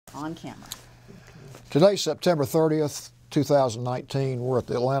on camera. Today's September 30th, 2019. We're at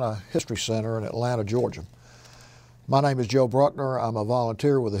the Atlanta History Center in Atlanta, Georgia. My name is Joe Bruckner. I'm a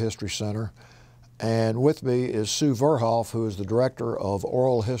volunteer with the History Center. And with me is Sue Verhoff, who is the Director of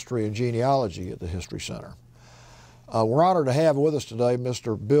Oral History and Genealogy at the History Center. We're honored to have with us today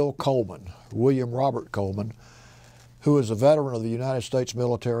Mr. Bill Coleman, William Robert Coleman, who is a veteran of the United States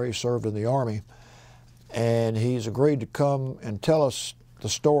military, served in the Army, and he's agreed to come and tell us the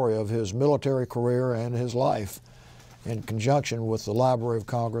story of his military career and his life in conjunction with the Library of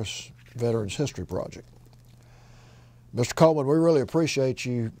Congress Veterans History Project. Mr. Coleman, we really appreciate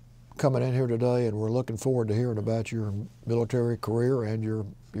you coming in here today, and we're looking forward to hearing about your military career and your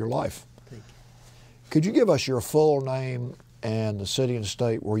life. Thank you. Could you give us your full name and the city and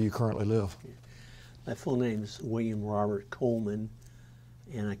state where you currently live? My full name is William Robert Coleman,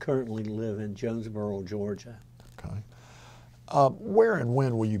 and I currently live in Jonesboro, Georgia. Okay. Where and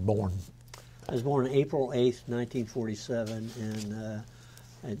when were you born? I was born April 8th, 1947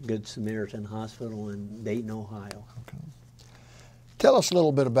 at Good Samaritan Hospital in Dayton, Ohio. Okay. Tell us a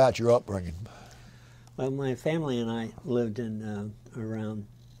little bit about your upbringing. Well, my family and I lived in around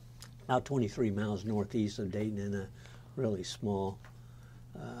about 23 miles northeast of Dayton in a really small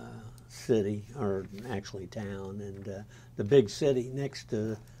city, or actually town, and the big city next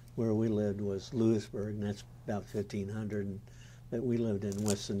to where we lived was Lewisburg, and that's about 1,500, but we lived in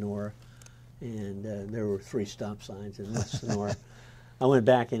West Sonora, and there were 3 stop signs in West Sonora. I went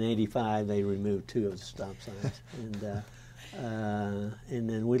back in '85, they removed 2 of the stop signs, and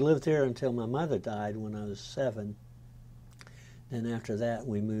then we lived there until my mother died when I was 7. Then after that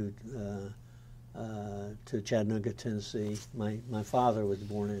we moved to Chattanooga, Tennessee. My father was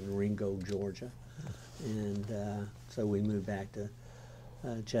born in Ringo, Georgia, and so we moved back to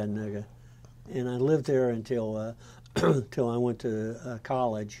Chattanooga, and I lived there until till I went to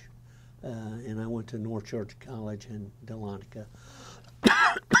college, and I went to North Georgia College in Dahlonega,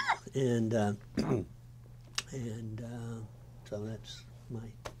 and so that's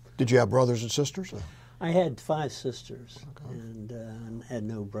my. Did you have brothers and sisters? I had 5 sisters, okay, and had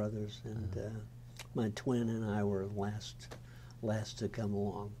no brothers, and my twin and I were last to come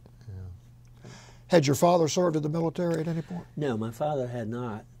along. Yeah. Had your father served in the military at any point? No, my father had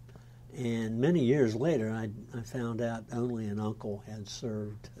not, and many years later I found out only an uncle had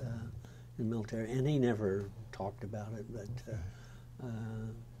served in the military, and he never talked about it, but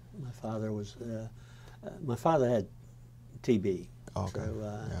my father had TB, okay, so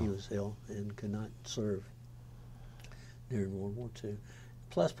yeah, he was ill and could not serve during World War II.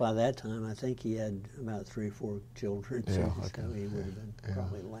 Plus, by that time, I think he had about 3 or 4 children, yeah, so okay, he would have been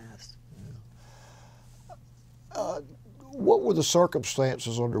probably last. Yeah. What were the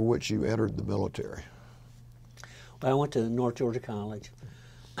circumstances under which you entered the military? Well, I went to North Georgia College,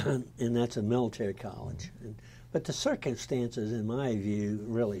 and that's a military college. But the circumstances, in my view,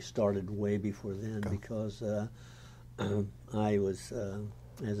 really started way before then, okay, because I was,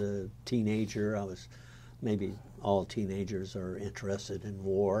 as a teenager, maybe all teenagers are interested in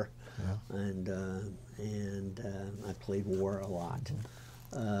war, yeah, and I played war a lot.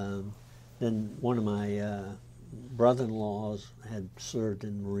 Then one of my brother-in-laws had served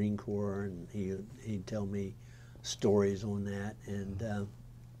in the Marine Corps, and he'd tell me stories on that, and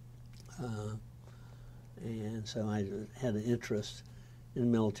so I had an interest in the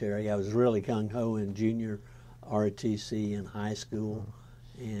military. I was really gung-ho in junior ROTC in high school,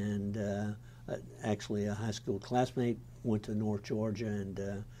 and actually a high school classmate went to North Georgia,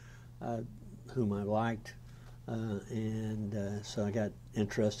 and whom I liked, so I got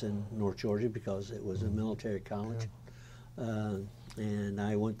interested in North Georgia because it was a military college, and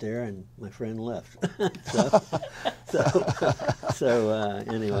I went there, and my friend left.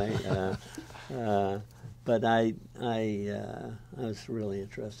 Anyway, but I was really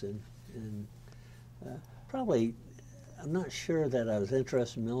interested in probably. I'm not sure that I was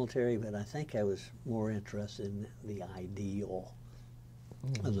interested in military, but I think I was more interested in the ideal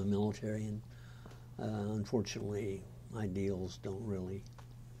of the military, and unfortunately, ideals don't really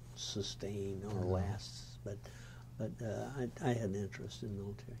sustain or last. But I had an interest in the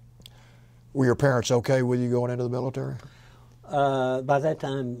military. Were your parents okay with you going into the military? By that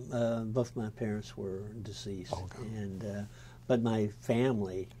time, both my parents were deceased, okay, and but my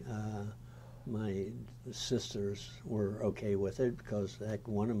family. My sisters were okay with it because heck,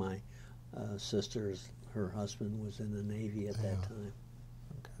 one of my sisters, her husband was in the Navy at that time.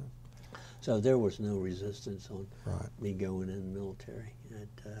 Okay. So there was no resistance on me going in the military at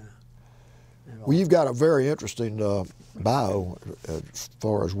all. Well, you've got a very interesting bio as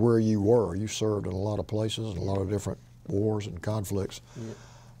far as where you were. You served in a lot of places, in a lot of different wars and conflicts.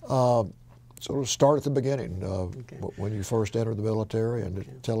 So let's start at the beginning, Okay. when you first entered the military, and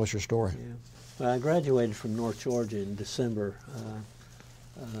tell us your story. Yeah. Well, I graduated from North Georgia in December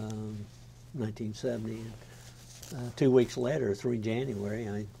 1970. And, 2 weeks later, 3 January,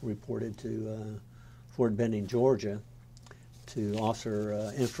 I reported to Fort Benning, Georgia, to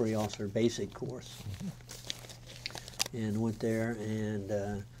infantry officer basic course, and went there.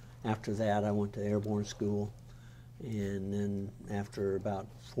 And after that, I went to airborne school, and then after about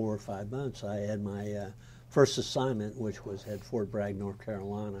 4 or 5 months, I had my first assignment, which was at Fort Bragg, North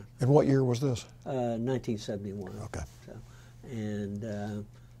Carolina. And what year was this? 1971. Okay. So,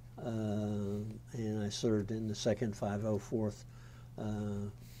 and I served in the 2nd 504th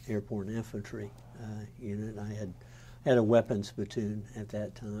Airborne Infantry unit. I had a weapons platoon at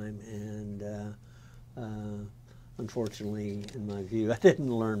that time, and unfortunately, in my view, I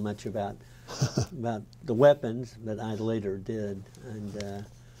didn't learn much about the weapons, but I later did, and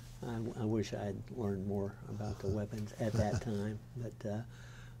I wish I'd learned more about the weapons at that time.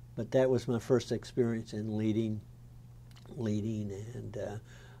 But that was my first experience in leading, and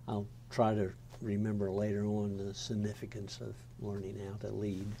I'll try to remember later on the significance of learning how to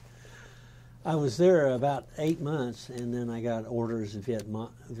lead. I was there about 8 months, and then I got orders in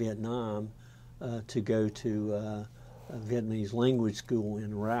Vietnam to go to a Vietnamese language school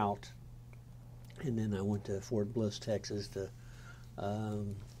en route, and then I went to Fort Bliss, Texas, to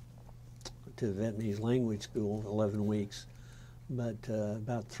Vietnamese language school, 11 weeks. But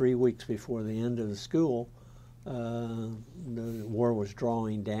about 3 weeks before the end of the school, the war was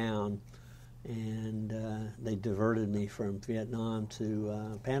drawing down, and they diverted me from Vietnam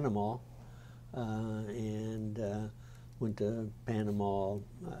to Panama, and went to Panama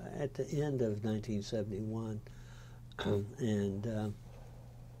at the end of 1971, and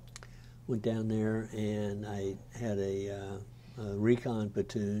went down there, and I had a recon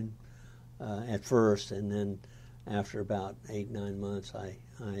platoon at first, and then after about 8-9 months, I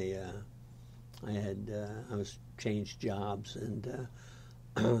was changed jobs and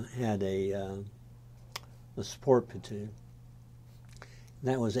had a support platoon.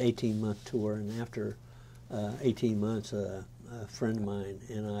 That was an 18-month tour, and after 18 months, a friend of mine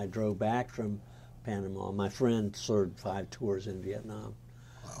and I drove back from Panama. My friend served 5 tours in Vietnam.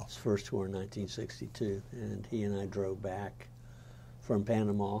 Wow. His first tour in 1962, and he and I drove back from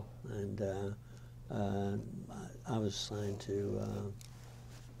Panama, and I was assigned to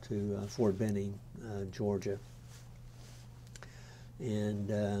Fort Benning, Georgia,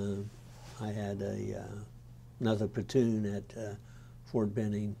 and I had another platoon at Fort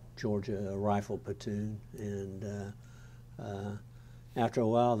Benning, Georgia, a rifle platoon, and after a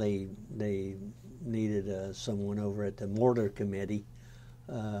while they needed someone over at the mortar committee,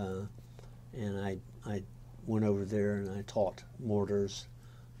 and I went over there and I taught mortars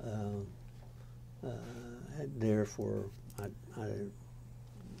there for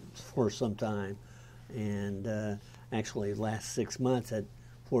some time, and actually last 6 months at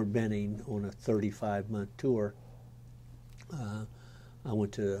Fort Benning on a 35-month tour. I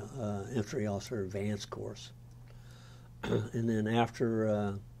went to infantry officer advanced course, and then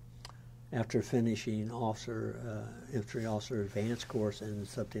after finishing infantry officer advanced course in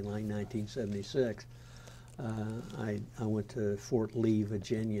something like 1976, I went to Fort Lee,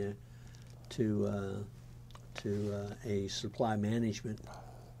 Virginia, to a supply management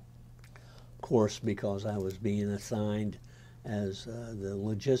course because I was being assigned as the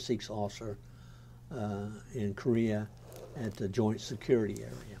logistics officer in Korea at the Joint Security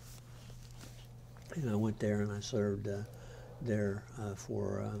Area. And I went there and I served there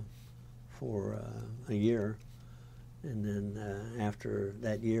for a year, and then after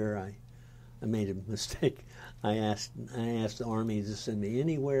that year, I made a mistake. I asked the Army to send me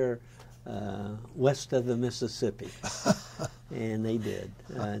anywhere west of the Mississippi, and they did.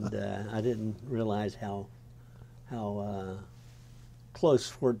 And I didn't realize how close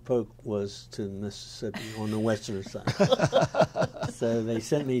Fort Polk was to Mississippi on the western side. So they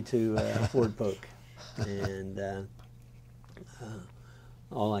sent me to Fort Polk, and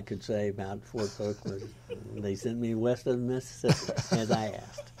all I could say about Fort Polk was they sent me west of the Mississippi, as I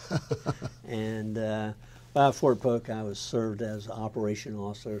asked. And at Fort Polk, I was served as operation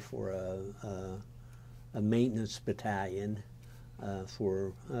officer for a maintenance battalion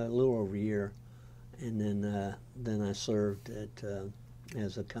for a little over a year, and then I served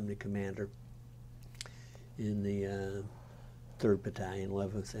as a company commander in the 3rd Battalion,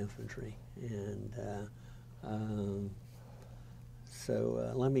 11th Infantry, and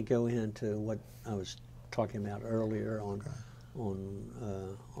so let me go into what I was talking about earlier on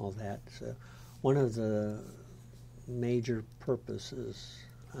all that. So one of the major purposes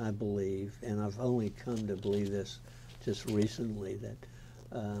I believe, and I've only come to believe this just recently,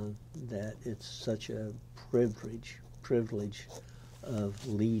 that it's such a privilege of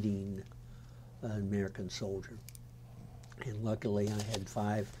leading an American soldier. And luckily I had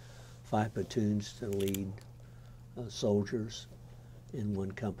five platoons to lead soldiers in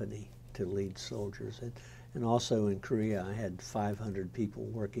one company to lead soldiers. And also in Korea I had 500 people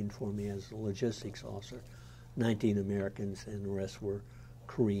working for me as a logistics officer, 19 Americans and the rest were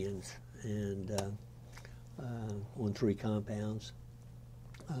Koreans, and on 3 compounds.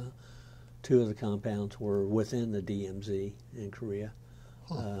 2 of the compounds were within the DMZ in Korea,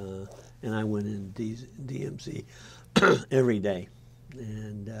 and I went in DMZ every day,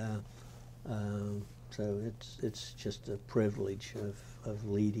 and so it's just a privilege of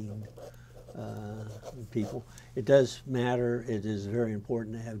leading people. It does matter. It is very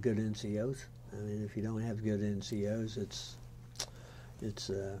important to have good NCOs. I mean, if you don't have good NCOs, it's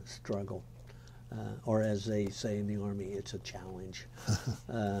a struggle. Or as they say in the Army, it's a challenge.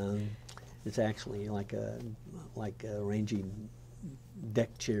 It's actually like arranging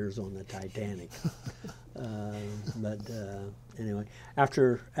deck chairs on the Titanic. But anyway,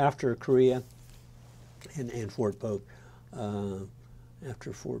 after Korea and Fort Polk,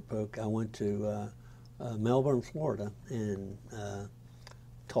 after Fort Polk, I went to Melbourne, Florida, and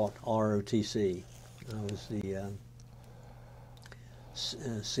taught ROTC. I was the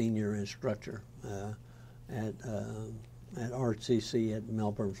senior instructor at ROTC at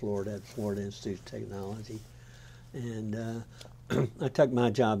Melbourne, Florida, at Florida Institute of Technology. And I took my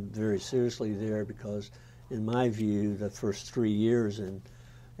job very seriously there because, in my view, the first 3 years,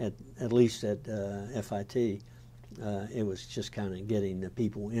 at least at FIT, it was just kind of getting the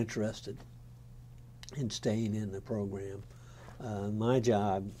people interested in staying in the program. My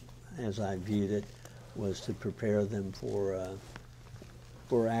job, as I viewed it, was to prepare them for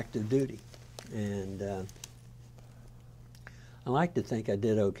active duty, and I like to think I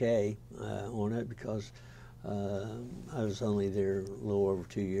did okay on it because I was only there a little over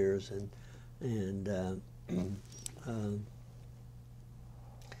 2 years, and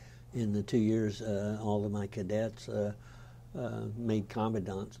in the 2 years, all of my cadets made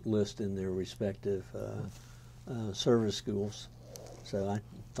commandant's list in their respective service schools, so I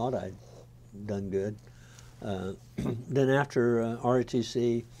thought I'd done good. Then after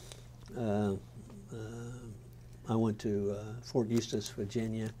ROTC, I went to Fort Eustis,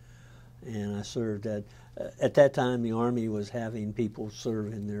 Virginia, and I served at that time the Army was having people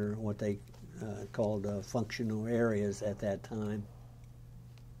serve in their what they called functional areas at that time.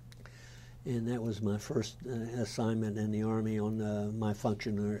 And that was my first assignment in the Army on my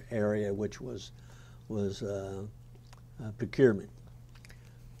functional area, which was procurement.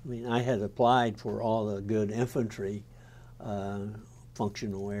 I mean, I had applied for all the good infantry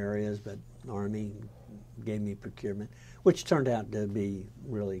functional areas, but the Army gave me procurement, which turned out to be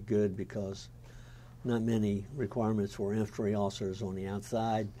really good because not many requirements for infantry officers on the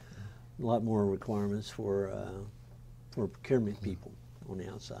outside, a lot more requirements for procurement people on the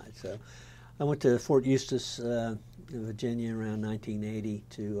outside. So I went to Fort Eustis, Virginia, around 1980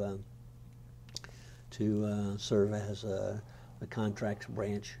 to serve as a contracts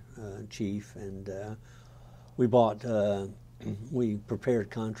branch chief, and we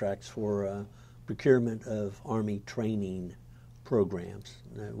prepared contracts for procurement of Army training programs,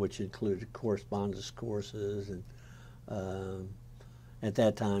 which included correspondence courses and at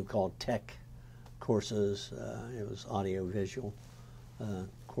that time called tech courses. It was audio-visual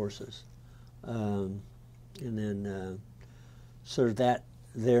courses. And then served that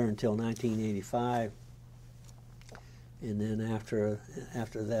there until 1985. And then after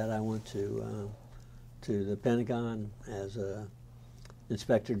that, I went to the Pentagon as a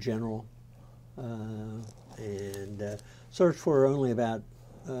Inspector General, and served for only about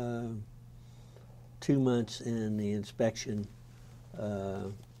 2 months in the inspection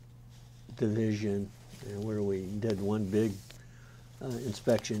division, where we did one big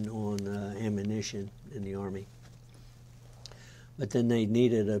inspection on ammunition in the Army. But then they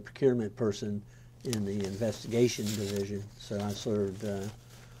needed a procurement person in the investigation division, so I served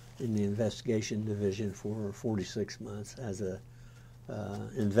in the investigation division for 46 months as a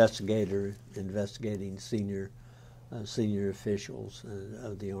investigator, investigating senior officials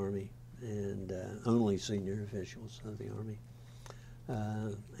of the Army, and only senior officials of the Army.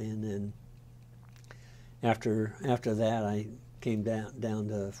 And then after that, I came down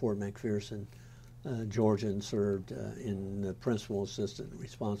to Fort McPherson, Georgia, and served in the principal assistant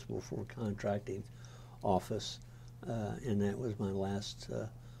responsible for contracting office, and that was my last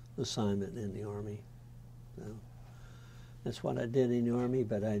assignment in the Army. So that's what I did in the Army.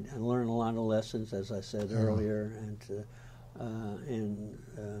 But I learned a lot of lessons, as I said earlier, and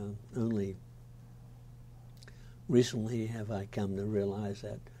only recently have I come to realize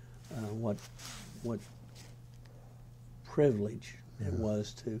that what privilege it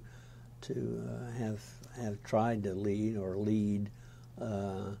was to have tried to lead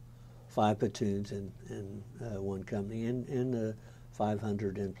 5 platoons in one company and the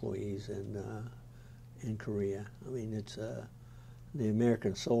 500 employees in Korea. I mean, it's the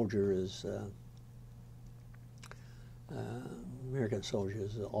American soldier is an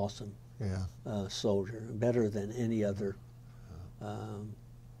awesome soldier, better than any other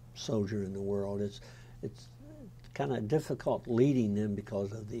soldier in the world. It's kind of difficult leading them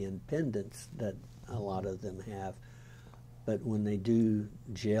because of the independence that a lot of them have. But when they do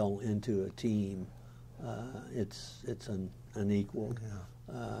gel into a team, it's unequaled,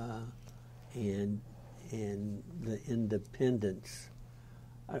 and the independence.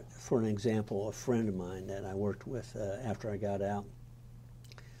 For an example, a friend of mine that I worked with after I got out.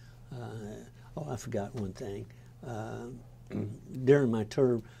 I forgot one thing. During my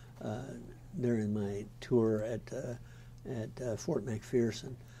tour at Fort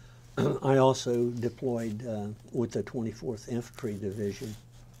McPherson, I also deployed with the 24th Infantry Division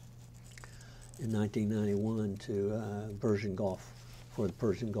in 1991 to Persian Gulf for the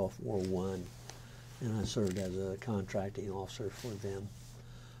Persian Gulf War I, and I served as a contracting officer for them,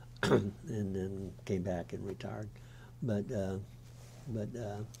 and then came back and retired. But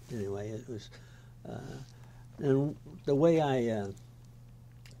anyway, it was, and the way I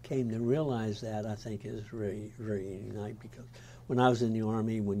came to realize that, I think, is very, very unique, because when I was in the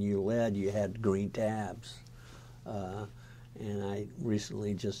Army, when you led, you had green tabs. And I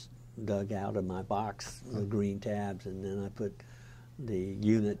recently just dug out of my box the green tabs, and then I put the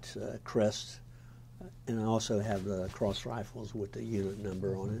unit crest, and I also have the cross rifles with the unit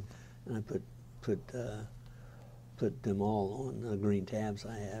number on it, and I put them all on the green tabs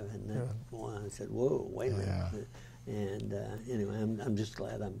I have, and then I said, "Whoa, wait a minute!" And anyway, I'm just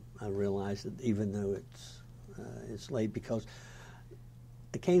glad I realized that, even though it's late, because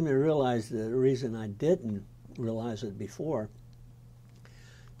I came to realize the reason I didn't realize it before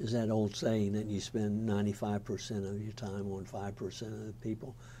is that old saying that you spend 95% of your time on 5% of the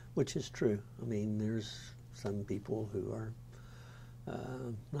people, which is true. I mean, there's some people who are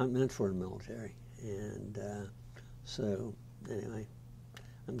not meant for the military, and so anyway,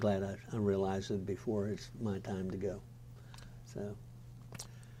 I'm glad I realized it before it's my time to go. So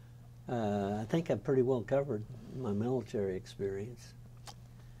I think I've pretty well covered my military experience.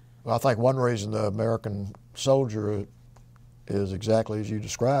 Well, I think one reason the American soldier is exactly as you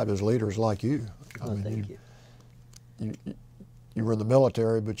described, is leaders like you. Thank you. You were in the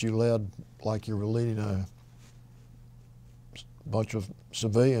military, but you led like you were leading a bunch of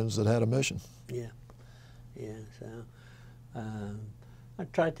civilians that had a mission. Yeah. So I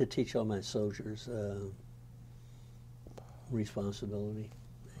tried to teach all my soldiers responsibility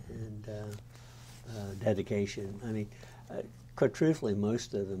and dedication. I mean, quite truthfully,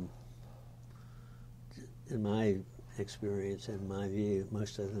 most of them, in my experience and my view,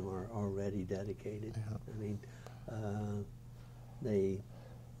 most of them are already dedicated. I mean,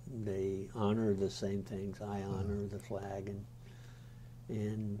 they honor the same things I honor, the flag,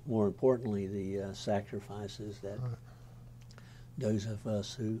 and more importantly, the sacrifices that those of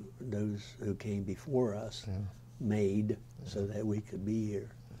us those who came before us made so that we could be here.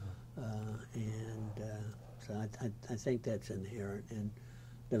 So I think that's inherent in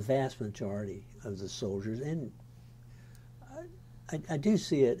the vast majority of the soldiers, and I do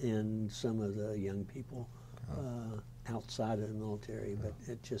see it in some of the young people outside of the military, but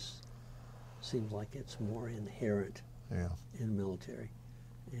it just seems like it's more inherent in the military.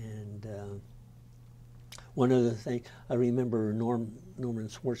 And one other thing, I remember Norman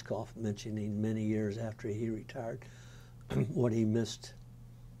Schwarzkopf mentioning many years after he retired what he missed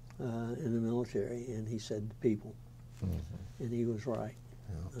in the military, and he said the people. And he was right.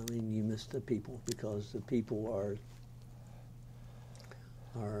 I mean, you miss the people, because the people are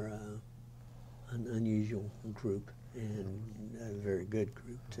an unusual group, and a very good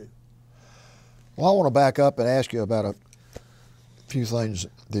group too. Well, I want to back up and ask you about a few things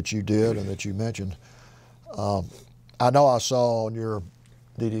that you did and that you mentioned. I know I saw on your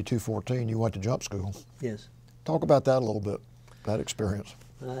DD 214 you went to jump school. Yes. Talk about that a little bit, that experience.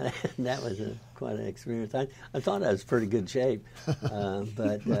 That was quite an experience. I thought I was in pretty good shape,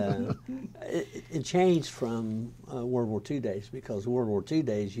 but it changed from World War II days, because World War II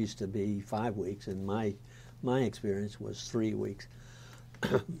days used to be 5 weeks, and my experience was 3 weeks.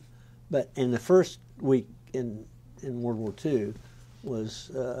 But in the first week in in World War II was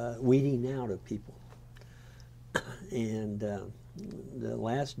weeding out of people. And the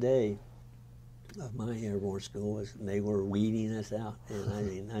last day of my airborne school was they were weeding us out, and I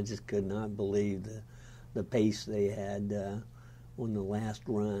mean, I just could not believe the pace they had on the last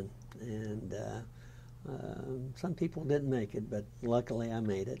run. And some people didn't make it, but luckily I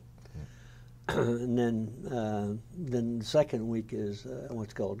made it. And then the second week is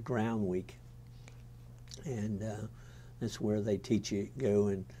what's called ground week, and that's where they teach you, go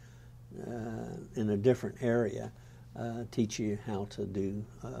and in a different area, teach you how to do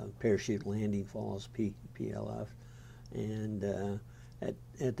parachute landing falls, PLF, and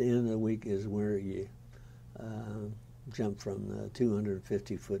at the end of the week is where you jump from the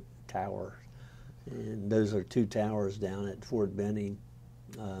 250-foot tower, and those are two towers down at Fort Benning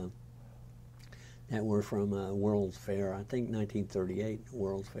that were from a World's Fair, I think 1938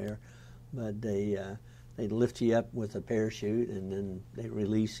 World's Fair, but they lift you up with a parachute and then they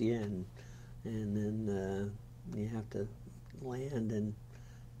release you, and then you have to land and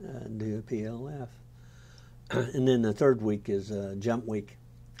do a PLF. And then the third week is jump week,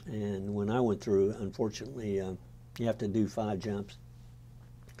 and when I went through, unfortunately, you have to do 5 jumps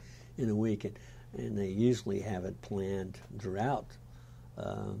in a week, and they usually have it planned throughout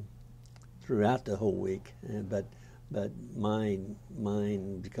the whole week, but mine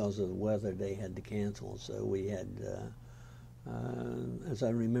because of the weather they had to cancel, so we had as I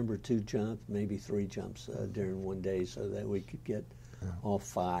remember 2 jumps, maybe 3 jumps during one day, so that we could get all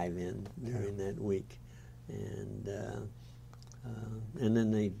 5 in during that week, and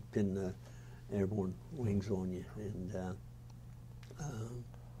then they pin the airborne wings on you, and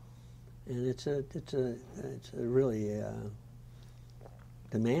it's a really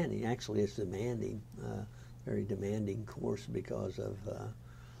demanding. Actually, it's demanding, very demanding course because of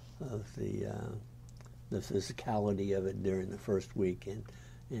the physicality of it during the first week,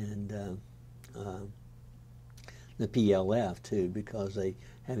 and the PLF too, because they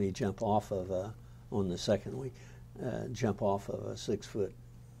have you jump off of on the second week, jump off of a 6-foot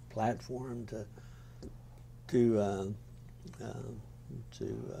platform to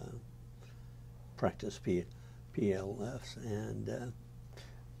practice PLFs, and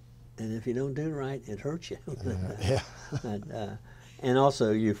if you don't do it right, it hurts you. And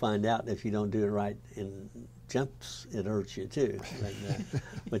also you find out if you don't do it right in jumps, it hurts you too,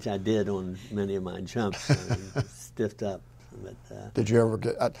 which I did on many of my jumps, stiffed up. But, did you ever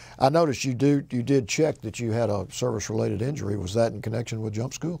get? I noticed you did check that you had a service-related injury. Was that in connection with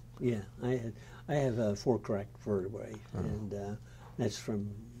jump school? Yeah, I have 4 cracked vertebrae, and that's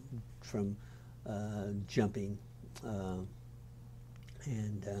from jumping,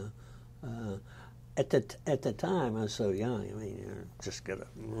 and at the time I was so young. I mean, you're just gonna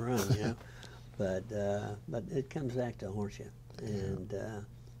run, you know. But it comes back to haunt you, and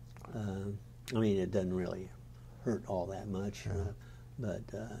I mean, it doesn't really hurt all that much, but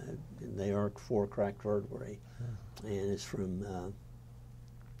they are 4 cracked vertebrae, and it's from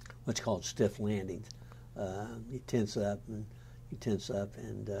what's called stiff landings. You tense up, and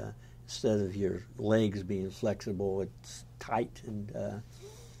instead of your legs being flexible, it's tight, and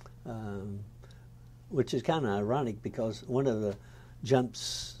which is kind of ironic because one of the jump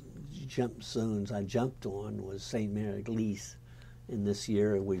zones I jumped on was St. Mary Glees, and this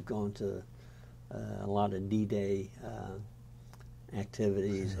year we've gone to a lot of D-Day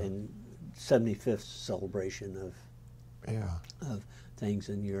activities and 75th celebration of things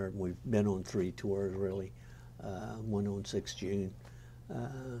in Europe. We've been on 3 tours really, one on 6 June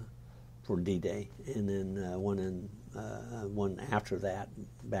for D-Day, and then one after that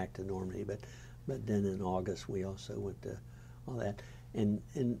back to Normandy. But then in August we also went to all that, and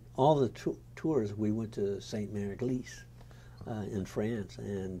all the tours we went to St. Mary Glees in France,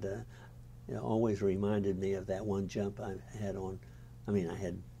 and it always reminded me of that one jump I had on. I mean, I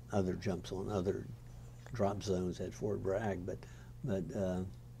had other jumps on other drop zones at Fort Bragg, but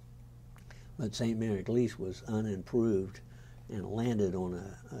St. Mary Glees was unimproved, and landed on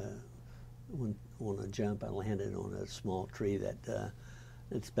a jump. I landed on a small tree that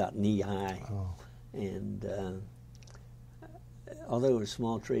it's about knee high, and although it was a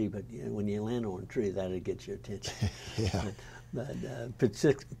small tree, but when you land on a tree, that'll get your attention. But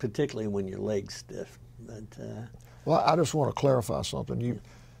particularly when your leg's stiff. But well, I just want to clarify something. You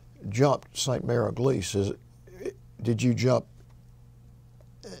jumped St. Mary Glees. Did you jump?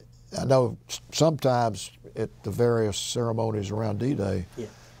 I know sometimes at the various ceremonies around D-Day,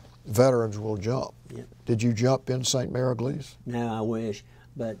 veterans will jump. Did you jump in St. Mary Glees? No, I wish,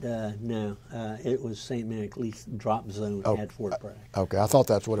 but no. It was St. Mary Glees drop zone at Fort Bragg. Okay, I thought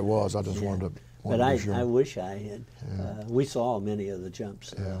that's what it was. I just wanted to But I wish I had. Yeah. We saw many of the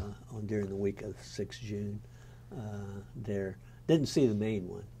jumps Yeah. during the week of 6 June. There, didn't see the main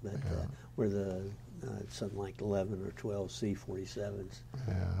one, but where the something like 11 or 12 C-47s.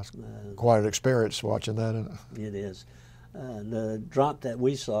 Yeah, that's quite an experience watching that, isn't it? It is. The drop that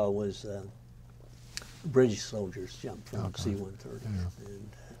we saw was British soldiers jump from C-130.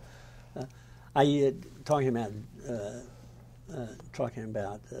 Yeah. And talking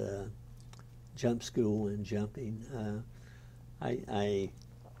about jump school and jumping. I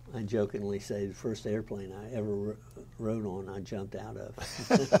jokingly say the first airplane I ever rode on, I jumped out of,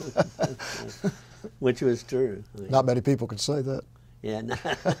 which was true. I mean, Not many people can say that. yeah,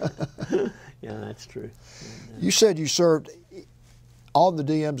 yeah, that's true. And, You said you served on the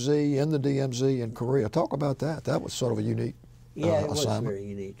DMZ, in the DMZ in Korea. Talk about that. That was sort of a unique yeah, it was assignment. very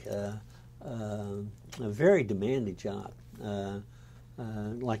unique. A very demanding job.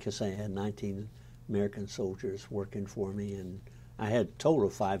 Like I say, I had 19 American soldiers working for me, and I had a total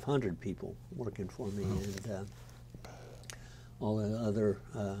of 500 people working for me, and all the other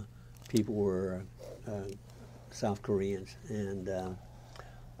people were South Koreans, and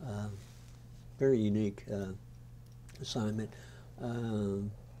very unique assignment.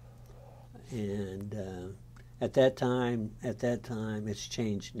 At that time, it's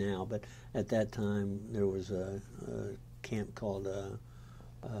changed now, but at that time there was a camp called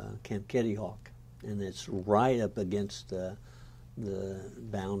Camp Kitty Hawk, and it's right up against the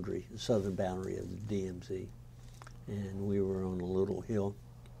boundary, the southern boundary of the DMZ, and we were on a little hill.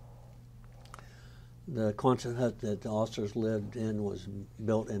 The Quonset hut that the officers lived in was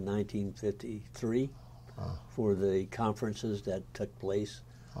built in 1953 for the conferences that took place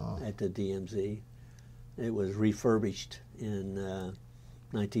at the DMZ. It was refurbished in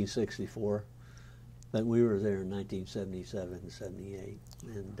 1964, but we were there in 1977 and 78,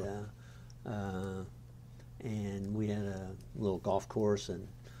 and we had a little golf course, and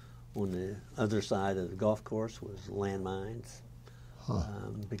on the other side of the golf course was landmines,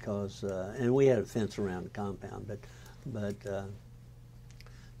 and we had a fence around the compound, but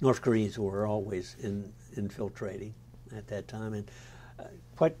North Koreans were always infiltrating at that time, and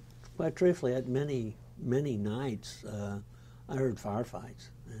quite truthfully, at many nights, I heard firefights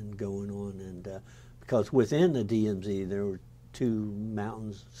and going on, and because within the DMZ there were two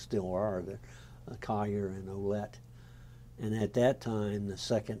mountains, still are, Collier and Olette, and at that time the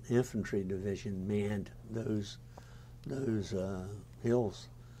 2nd Infantry Division manned those hills,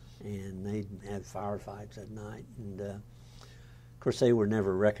 and they had firefights at night, and of course they were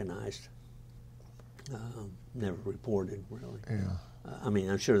never recognized, never reported really. Yeah. I mean,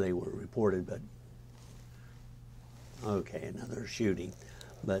 I'm sure they were reported, but okay, another shooting,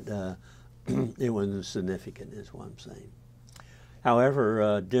 but it wasn't significant, is what I'm saying.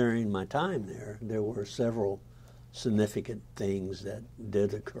 However, during my time there were several significant things that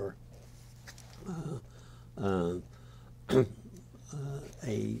did occur. A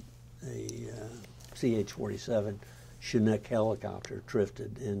CH-47 Chinook helicopter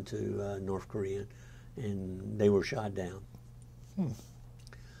drifted into North Korea, and they were shot down.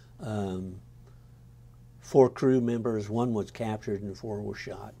 4 crew members, 1 was captured and 4 were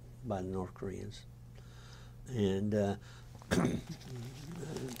shot by the North Koreans. And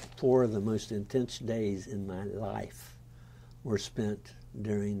 4 of the most intense days in my life were spent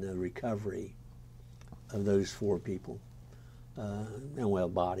during the recovery of those 4 people.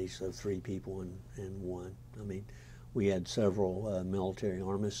 Bodies of 3 people and 1. I mean, we had several military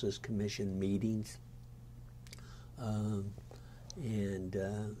armistice commission meetings, and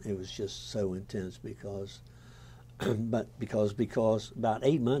it was just so intense because about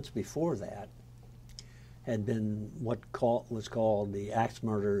 8 months before that had been what was called the axe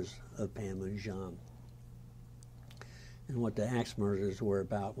murders of Panama. And what the axe murders were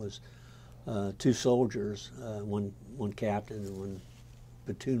about was 2 soldiers, one captain and 1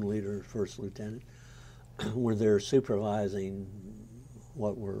 platoon leader, first lieutenant, were there supervising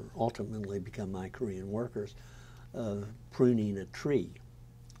what were ultimately become my Korean workers, pruning a tree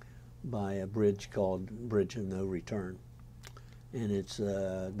by a bridge called Bridge of No Return. And it's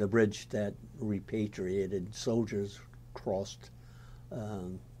the bridge that repatriated soldiers crossed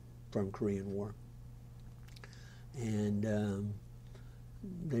from Korean War. And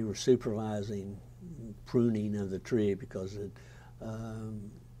they were supervising pruning of the tree because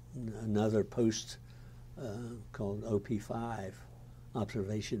another post called OP5,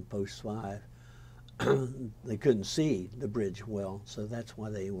 Observation Post 5, they couldn't see the bridge well, so that's why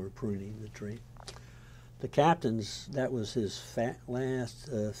they were pruning the tree. The captain's, that was his last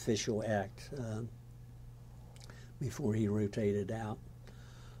official act before he rotated out.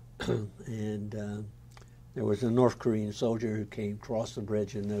 and there was a North Korean soldier who came across the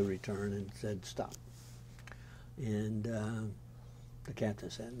bridge in no return and said, "Stop." And the captain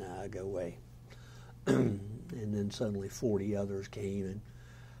said, "Nah, go away." And then suddenly 40 others came, and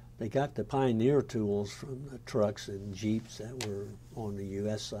they got the pioneer tools from the trucks and jeeps that were on the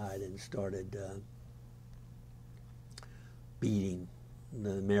U.S. side and started beating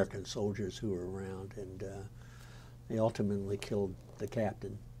the American soldiers who were around, and they ultimately killed the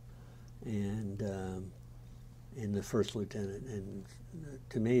captain and the first lieutenant. And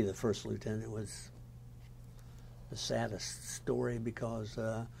to me, the first lieutenant was the saddest story because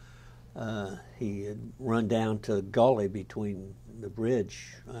he had run down to a gully between the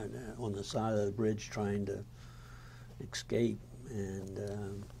bridge, on the side of the bridge, trying to escape,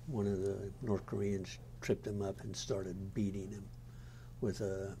 and one of the North Koreans tripped him up and started beating him with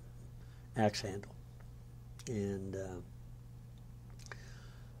a axe handle. And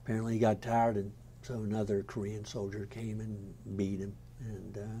apparently he got tired, and so another Korean soldier came and beat him.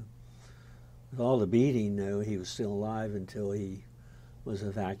 And with all the beating, though, he was still alive until he was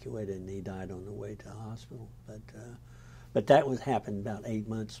evacuated, and he died on the way to the hospital. But that happened about 8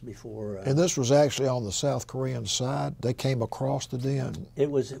 months before. And this was actually on the South Korean side? They came across the den?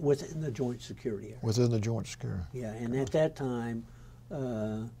 It was within the joint security area. Within the joint security. Yeah, and at that time,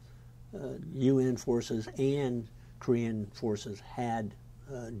 UN forces and Korean forces had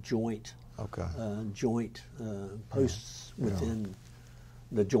joint posts within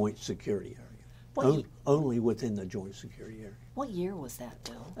the joint security area. Only within the joint security area. What year was that,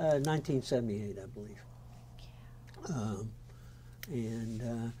 Bill? 1978, I believe.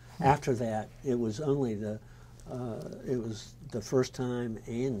 And after that, it was only the first time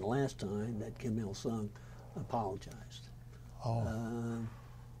and last time that Kim Il-sung apologized. Oh.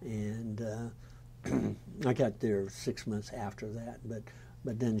 And I got there 6 months after that,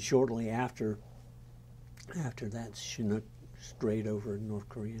 but then shortly after that, Chinook strayed over North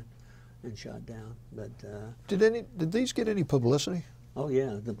Korean and shot down. But did these get any publicity? Oh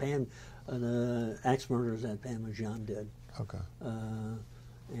yeah, the axe murders at Panama did. Okay.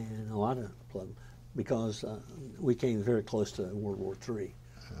 And a lot of because we came very close to World War III,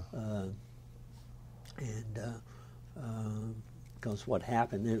 because what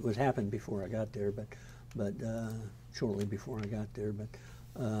happened, it happened before I got there, but shortly before I got there, but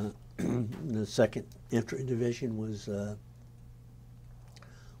the Second Infantry Division was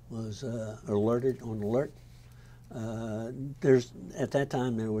alerted on alert. At that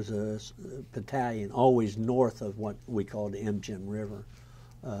time there was a battalion always north of what we called the Imjin River,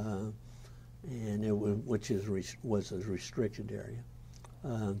 and which was a restricted area,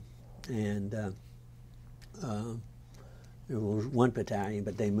 and there was one battalion,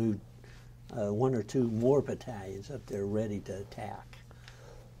 but they moved one or two more battalions up there ready to attack,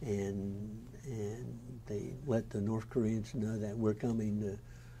 and they let the North Koreans know that we're coming to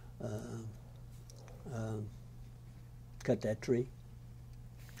cut that tree.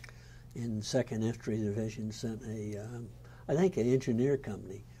 And 2nd Infantry Division sent I think an engineer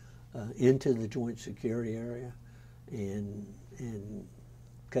company into the joint security area and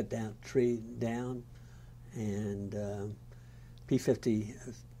cut that tree down, and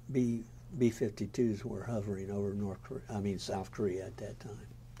B-52s were hovering over South Korea at that time.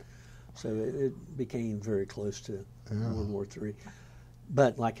 So it became very close to World War III.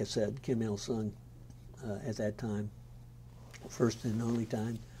 But like I said, Kim Il-sung at that time, first and only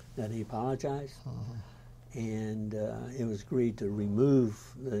time that he apologized, and it was agreed to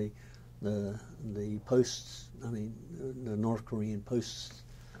remove the posts. The North Korean posts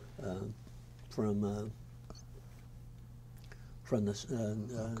from the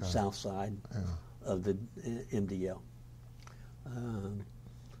south side of the MDL.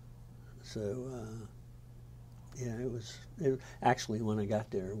 It actually, when I got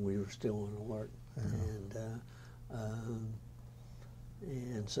there, we were still on alert,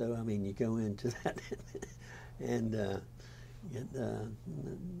 and so you go into that and get,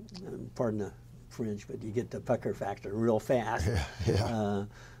 pardon the French, but you get the pucker factor real fast.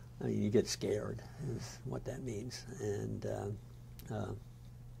 You get scared, is what that means, and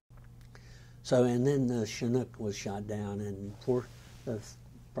and then the Chinook was shot down, and for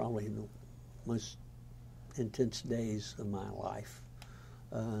probably the most intense days of my life,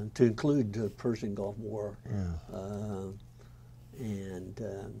 to include the Persian Gulf War, and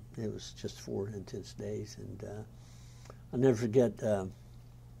it was just 4 intense days, and I'll never forget.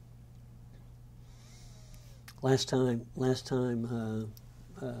 Last time.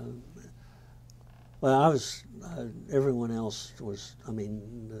 Well, I was. Everyone else was.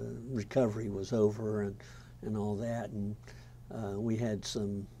 The recovery was over and all that, and we had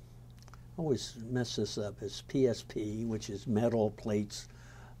some always mess this up. It's PSP, which is metal plates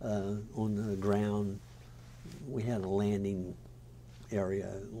on the ground. We had a landing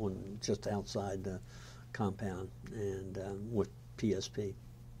area just outside the compound, and with PSP,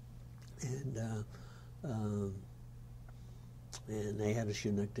 and they had a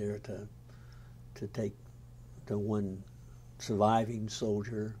Chinook there to take the one surviving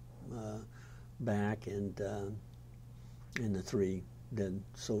soldier back, and the 3 dead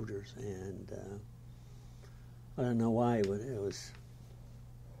soldiers, and I don't know why, but it was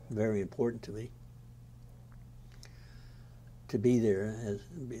very important to me to be there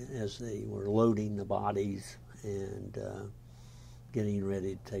as they were loading the bodies and getting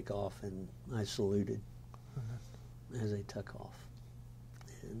ready to take off, and I saluted as they took off,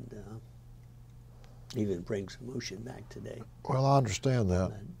 and even brings emotion back today. Well, I understand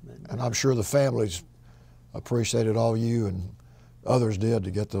that, but and I'm sure the families appreciated all you and others did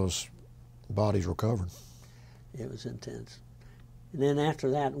to get those bodies recovered. It was intense. And then after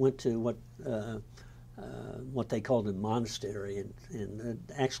that, went to what they called a monastery, and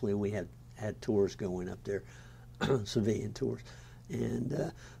actually we had tours going up there, civilian tours,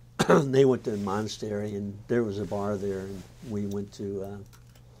 and they went to the monastery, and there was a bar there, and we went to,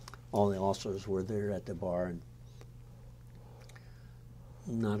 all the officers were there at the bar, and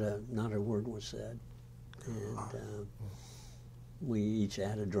not a word was said, and we each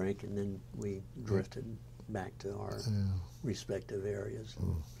had a drink, and then we drifted back to our respective areas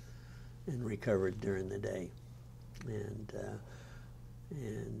and recovered during the day, and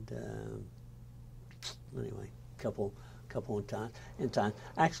anyway, couple of times.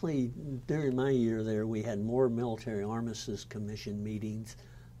 Actually, during my year there, we had more military armistice commission meetings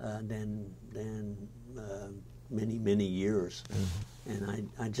than many years, and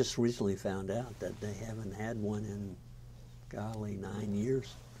I just recently found out that they haven't had one in, golly, 9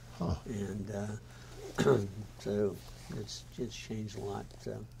 years, and so it's changed a lot.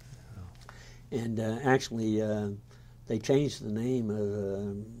 So. And actually, they changed the name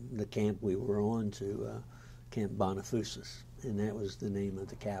of the camp we were on to Camp Bonifacius, and that was the name of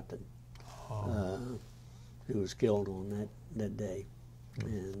the captain who was killed on that day.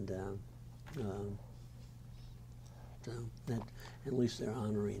 And so that, at least they're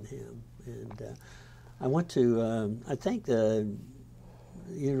honoring him. And I went to, I think, the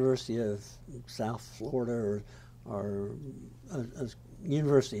University of South Florida, or a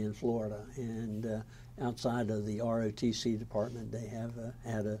university in Florida, and outside of the ROTC department, they have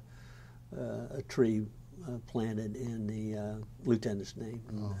had a tree planted in the lieutenant's name,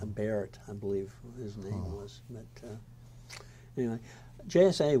 Barrett, I believe his name was. But anyway,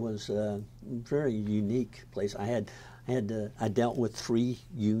 JSA was a very unique place. I dealt with 3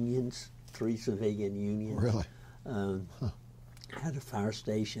 unions, 3 civilian unions. Really? Had a fire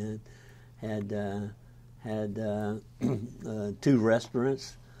station, had 2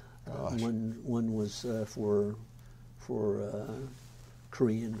 restaurants. One was for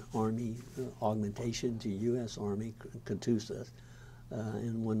Korean Army augmentation to U.S. Army, Katusa,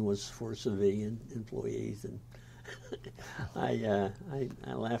 and one was for civilian employees. And I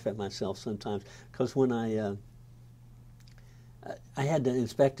laugh at myself sometimes, because when I had to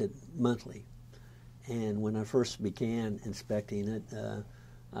inspect it monthly, and when I first began inspecting it,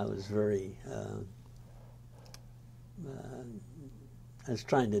 I was very I was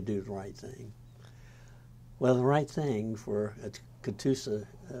trying to do the right thing. Well, the right thing for a Katusa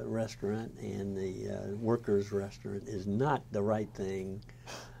restaurant and the workers' restaurant is not the right thing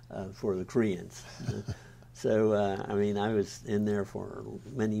for the Koreans. So, I mean, I was in there for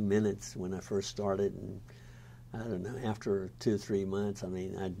many minutes when I first started, and I don't know, after 2 or 3 months, I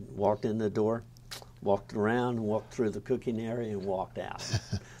mean, I walked in the door, walked around, walked through the cooking area, and walked out.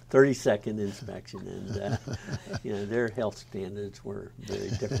 30-second inspection, and you know, their health standards were very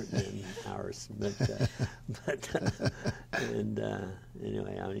different than ours. And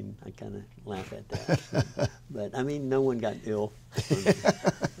anyway, I mean, I kind of laugh at that. But I mean, no one got ill.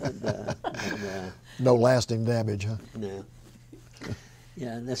 No lasting damage, huh? No.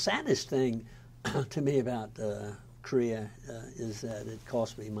 Yeah, and the saddest thing to me about Korea is that it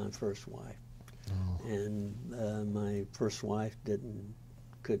cost me my first wife, and my first wife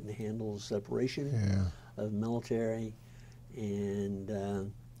couldn't handle the separation of military, and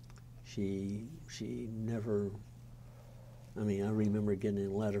she never, I mean, I remember getting a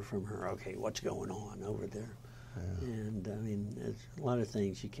letter from her, okay, what's going on over there? And I mean, there's a lot of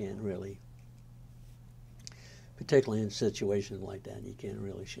things you can't really, particularly in situations like that, you can't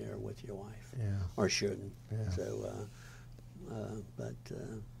really share with your wife, or shouldn't. So, but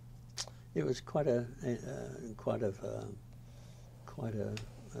it was quite a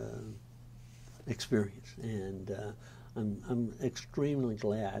experience, and I'm extremely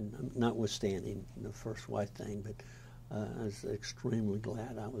glad, notwithstanding the first wife thing, but I was extremely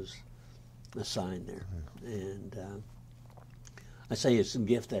glad I was assigned there. And I say it's a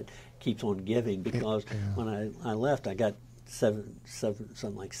gift that keeps on giving, because when I left, I got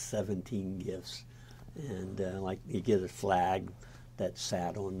something like 17 gifts, and like you get a flag that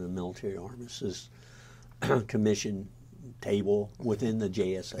sat on the military armistice commission table within the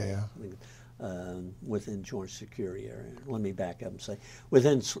JSA. Within Joint Security Area. Let me back up and say,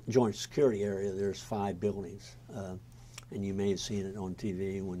 within Joint Security Area, there's 5 buildings, and you may have seen it on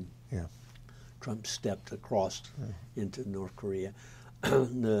TV when Trump stepped across into North Korea.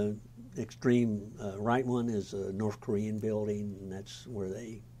 The extreme right one is a North Korean building, and that's where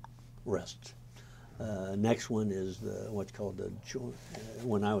they rest. Next one is what's called the joint.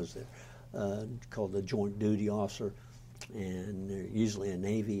 When I was there, called the Joint Duty Officer. And they're usually a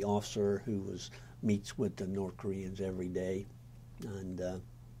Navy officer who meets with the North Koreans every day, and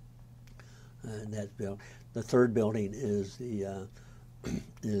that built. The third building is the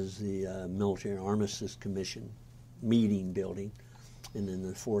Military Armistice Commission meeting building, and then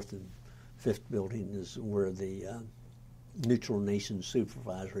the fourth and fifth building is where the Neutral Nations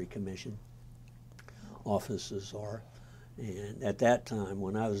Supervisory Commission offices are. And at that time,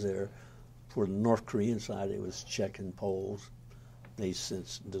 when I was there, for the North Korean side, it was Czech and Poles. They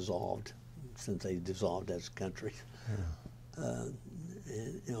since dissolved as countries. And,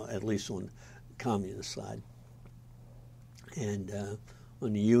 at least on the communist side. And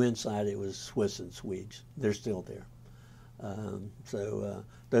on the UN side, it was Swiss and Swedes. They're still there. So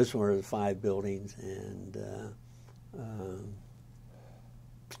those were the 5 buildings, and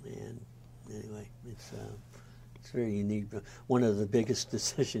anyway, it's very unique. One of the biggest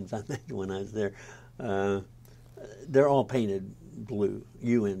decisions I made when I was there, they're all painted blue,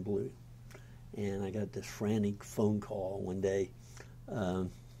 UN blue. And I got this frantic phone call one day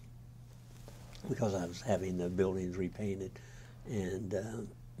because I was having the buildings repainted. And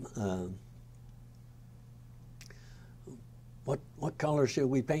what color should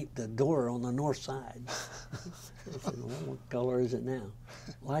we paint the door on the north side? I said, well, what color is it now?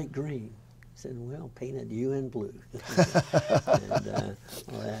 Light green. I said, well, painted UN blue. And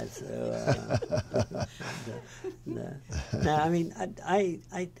all that. So, now, I mean, I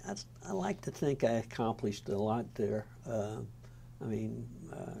like to think I accomplished a lot there. I mean,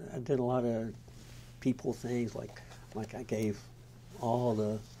 I did a lot of people things, like I gave all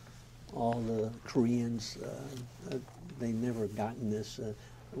the Koreans. They never gotten this.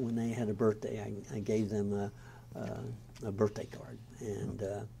 When they had a birthday, I gave them a birthday card, and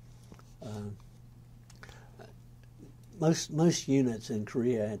most units in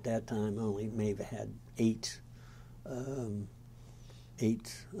Korea at that time only maybe had eight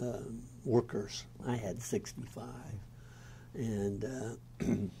workers. I had 65, and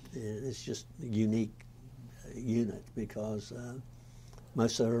it's just a unique unit because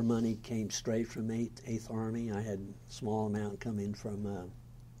most of our money came straight from 8th Army. I had a small amount coming from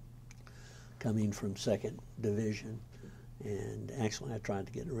 2nd Division. And actually, I tried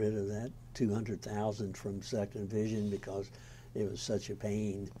to get rid of that 200,000 from 2nd Division because it was such a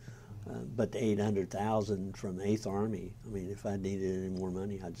pain. But the 800,000 from 8th Army, I mean, if I needed any more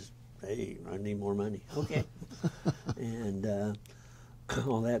money, I'd just, hey, I need more money. Okay. And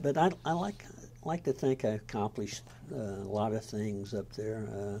all that. But I like to think I accomplished a lot of things up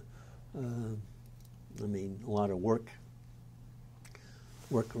there. I mean, a lot of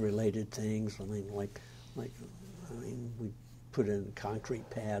work-related things. I mean, we put in a concrete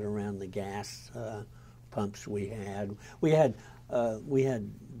pad around the gas pumps we had. We had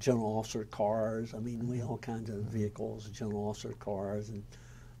general officer cars. I mean, we had all kinds of vehicles, general officer cars, and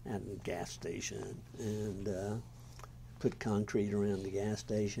a gas station. And put concrete around the gas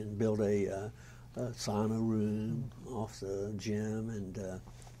station, built a sauna room off the gym, and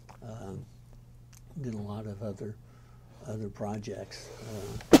did a lot of other projects.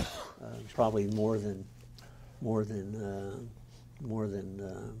 Probably more than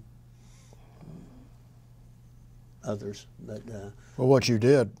others, but well, what you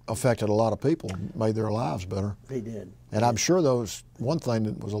did affected a lot of people, made their lives better. They did, and I'm sure one thing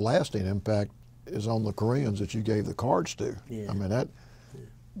that was a lasting impact is on the Koreans that you gave the cards to. Yeah. I mean,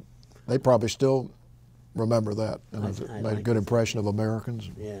 they probably still remember that, and it made a good impression of Americans.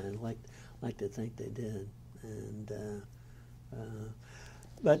 Yeah, I'd like to think they did, and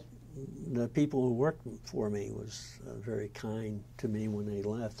but the people who worked for me was very kind to me when they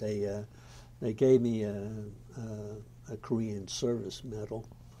left. They gave me a Korean service medal,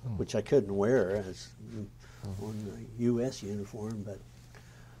 which I couldn't wear as on the U.S. uniform, but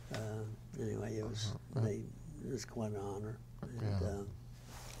Anyway, it was it was quite an honor. And,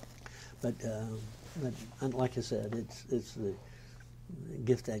 but like I said, it's the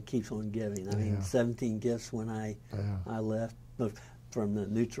gift that keeps on giving. I mean, 17 gifts when I left from the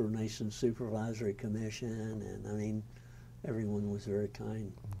Neutral Nations Supervisory Commission, and I mean, everyone was very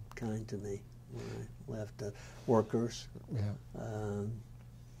kind to me when I left. Workers,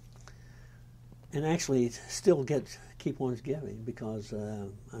 and actually still keep on giving, because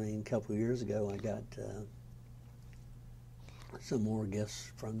I mean, a couple of years ago I got some more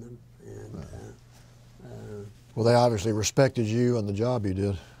gifts from them, and well, they obviously respected you and the job you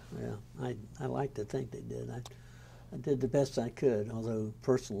did. Yeah, I like to think they did. I did the best I could, although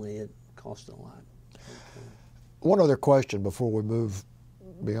personally it cost a lot. One other question before we move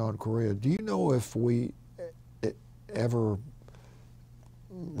beyond Korea. Do you know if we ever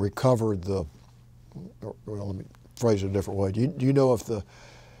recovered the, well, let me phrase it a different way. Do you know if the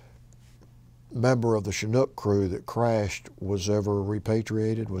member of the Chinook crew that crashed was ever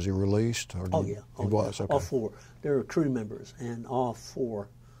repatriated? Was he released? Or Oh, yeah. He was, okay. All four. There were crew members, and all four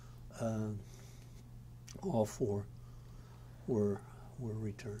were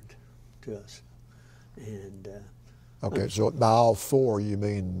returned to us. And okay, so by all four, you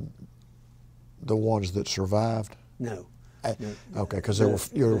mean the ones that survived? No. No. Okay, because there were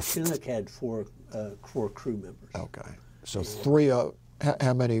the Chinook had four crew members. Okay, so three.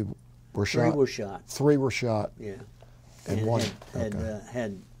 How many were shot? 3 were shot. 3 were shot. Yeah. And one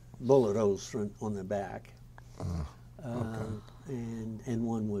had bullet holes on the back. Okay. And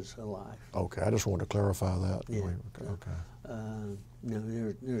one was alive. Okay, I just wanted to clarify that. Yeah. Okay. No,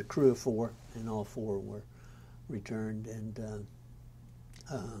 there were a crew of 4, and all 4 were returned. And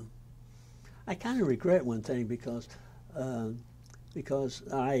I kind of regret one thing, because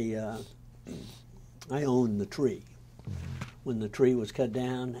I owned the tree. Mm-hmm. When the tree was cut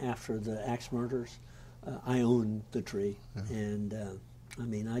down after the axe murders, I owned the tree, and I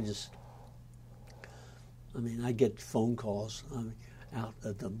mean, I get phone calls out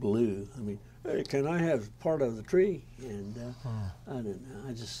of the blue. I mean, hey, can I have part of the tree? And I don't know.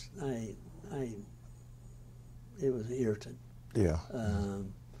 It was irritant. Yeah.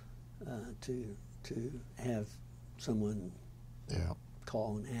 To have someone yeah.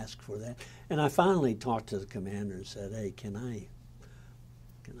 call and ask for that. And I finally talked to the commander and said, hey, can I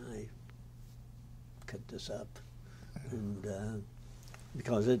cut this up? And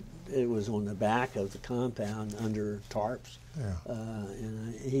because it was on the back of the compound under tarps. Yeah.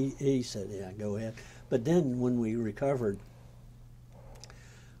 And he said, yeah, go ahead. But then when we recovered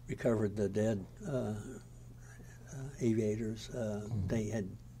the dead aviators, they had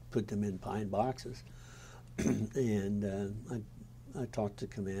put them in pine boxes. And I talked to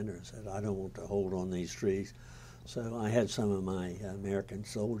the commander and said, I don't want to hold on these trees. So I had some of my American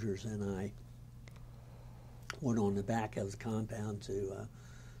soldiers, and I went on the back of the compound to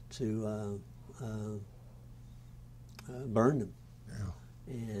burn them. Yeah.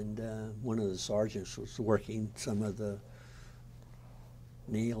 And one of the sergeants was working some of the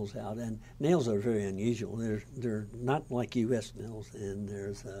nails out, and nails are very unusual. They're not like U.S. nails, and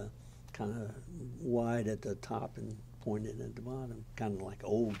there's kind of wide at the top and pointed at the bottom, kind of like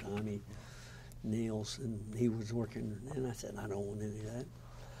old-timey nails. And he was working, and I said, I don't want any of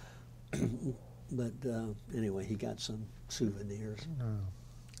that. But anyway, he got some souvenirs.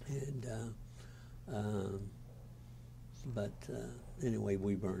 And but anyway,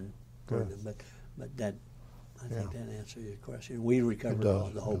 we burned them. But that, I think that answers your question. We recovered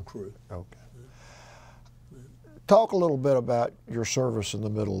the whole crew. Okay. Talk a little bit about your service in the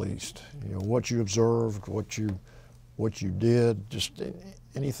Middle East. You know, what you observed, what you did, just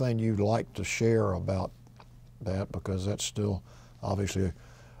anything you'd like to share about that, because that's still obviously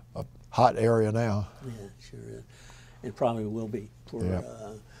a hot area now. Yeah, sure is. It probably will be for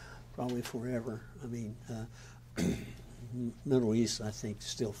probably forever. I mean, Middle East, I think,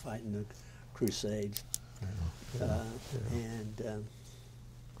 still fighting the Crusades. And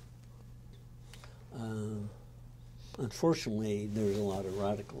unfortunately, there's a lot of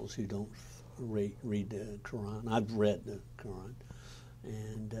radicals who don't read the Quran. I've read the Quran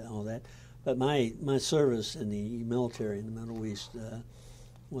and all that. But my service in the military in the Middle East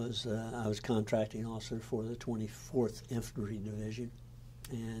was I was contracting officer for the 24th Infantry Division.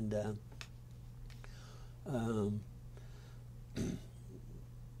 And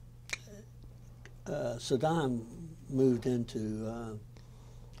Saddam moved into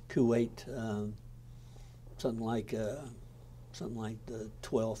Kuwait something like the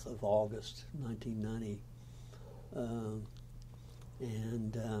 12th of August, 1990,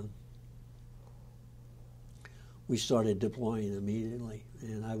 and we started deploying immediately,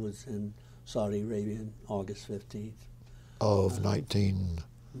 and I was in Saudi Arabia on August 15th. Of 19...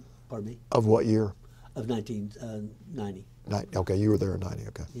 Pardon me? Of what year? Of 1990. Okay, you were there in 90,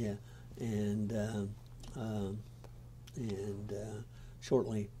 okay. Yeah, and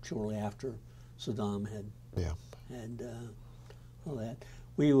shortly after Saddam had all that,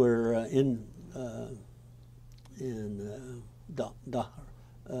 we were in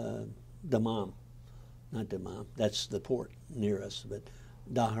Dammam, not Dammam. That's the port near us, but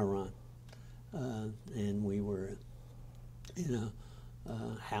Dhahran, and we were in a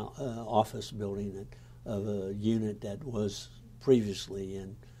office building of a unit that was previously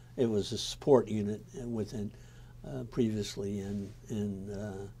in. It was a support unit within previously in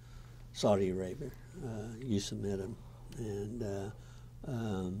Saudi Arabia, USAMIDM,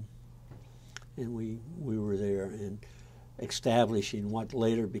 and we were there and establishing what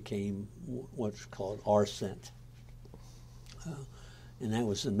later became what's called RCENT, and that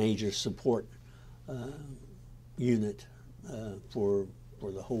was a major support unit for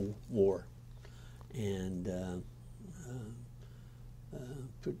the whole war. And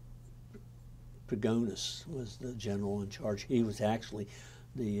Pagonis was the general in charge. He was actually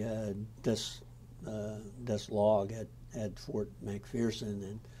the desk log at Fort McPherson,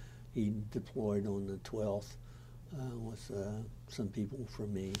 and he deployed on the 12th with some people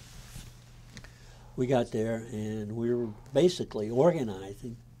from me. We got there, and we were basically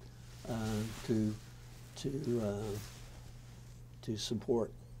organizing to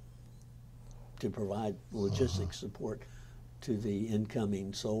support, to provide logistic support to the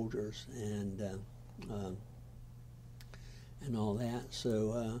incoming soldiers and all that.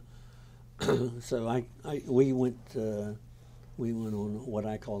 So we went on what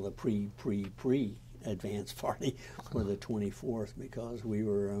I call the pre advance party for the 24th, because we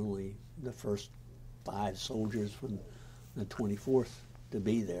were only the first 5 soldiers from the 24th to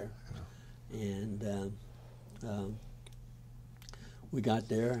be there, and we got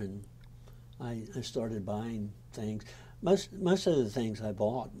there, and I started buying things. Most of the things I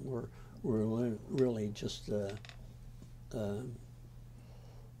bought were really just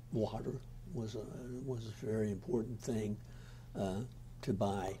water was a very important thing to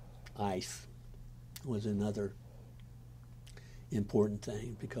buy. Ice was another important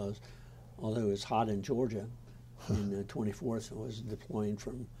thing, because although it was hot in Georgia, in the 24th, I was deploying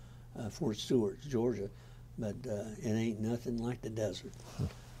from Fort Stewart, Georgia, but it ain't nothing like the desert.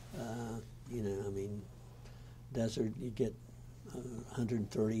 You know, I mean, desert, you get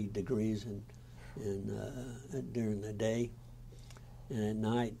 130 degrees during the day, and at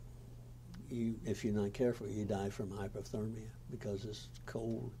night, if you're not careful, you die from hypothermia because it's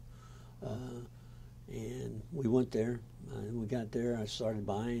cold. And we went there, and we got there. I started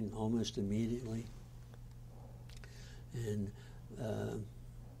buying almost immediately, and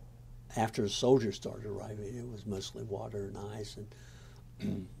after the soldiers started arriving, it was mostly water and ice and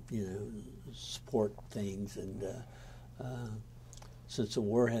you know, support things. And since the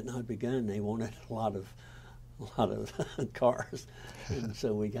war had not begun, they wanted a lot of cars, and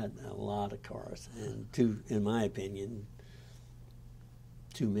so we got a lot of cars, and in my opinion,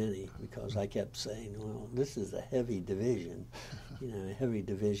 too many, because I kept saying, well, this is a heavy division. You know, a heavy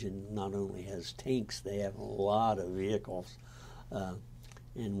division not only has tanks, they have a lot of vehicles,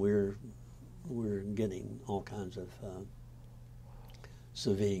 and we're getting all kinds of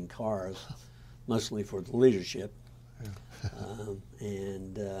civilian cars, mostly for the leadership.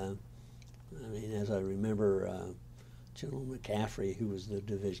 And I mean, as I remember, General McCaffrey, who was the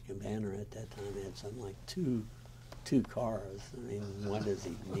division commander at that time, had something like two cars. I mean, why does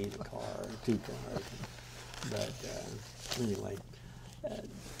he need a car or 2 cars? But anyway,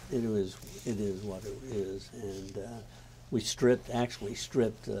 it is what it is, and we actually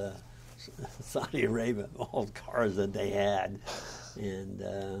stripped Saudi Arabia of all the cars that they had,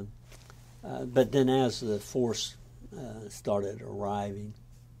 and but then as the force started arriving,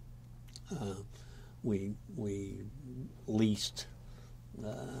 we leased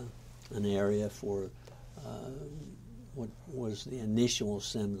an area for what was the initial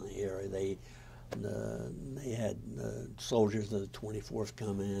assembly area. They had soldiers of the 24th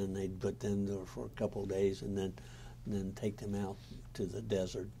come in. They'd put them there for a couple of days, and then take them out to the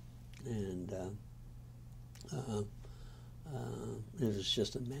desert. And it was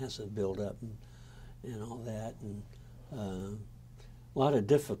just a massive buildup and all that, and a lot of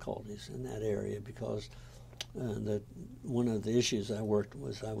difficulties in that area, because one of the issues I worked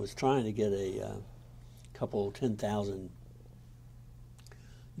was I was trying to get a couple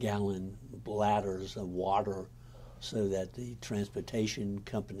 10,000-gallon bladders of water so that the transportation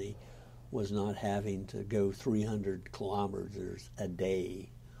company was not having to go 300 kilometers a day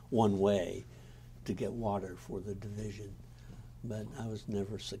one way to get water for the division. But I was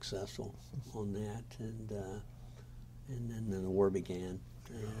never successful on that, and then the war began,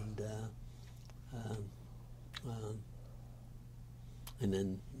 and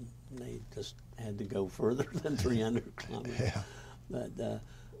then they just had to go further than 300 kilometers. Yeah.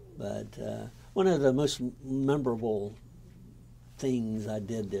 But one of the most memorable things I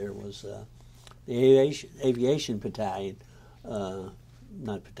did there was the aviation battalion,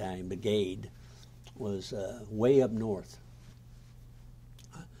 not battalion, brigade, was way up north,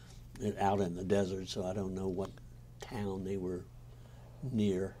 out in the desert, so I don't know what town they were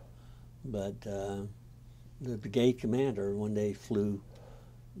near. But the brigade commander one day flew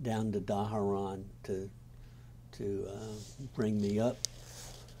down to Daharan to bring me up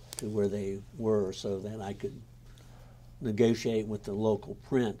to where they were so that I could negotiate with the local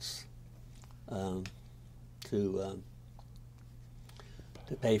prince to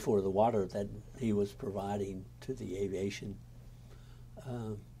pay for the water that he was providing to the aviation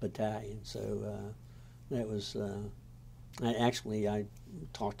battalion. So that was, I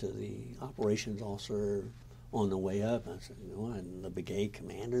talked to the operations officer on the way up. I said, "What, the brigade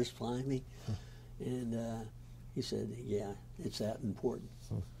commander's flying me?" And he said, "Yeah, it's that important."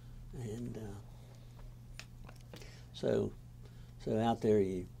 And so out there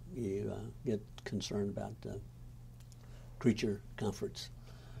you get concerned about creature comforts,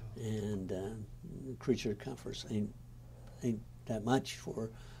 and creature comforts ain't that much for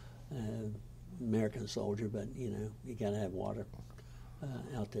American soldier, but you got to have water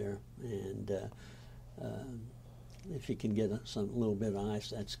out there, and if you can get a little bit of ice,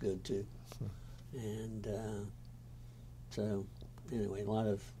 that's good too. And so anyway, a lot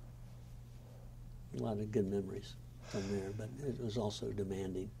of good memories from there, but it was also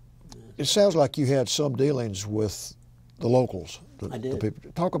demanding. It sounds like you had some dealings with the locals. I did. The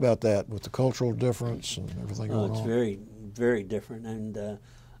people. Talk about that, with the cultural difference and everything going on. It's very, very different, and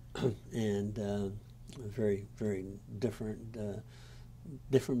very, very different,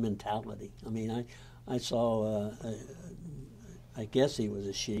 different mentality. I mean, I saw, I guess he was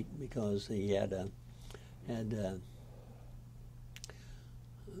a sheik because he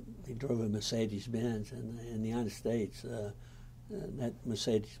he drove a Mercedes-Benz, and in the United States, that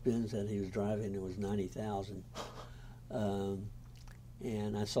Mercedes-Benz that he was driving, it was $90,000.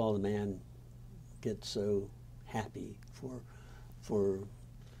 And I saw the man get so happy for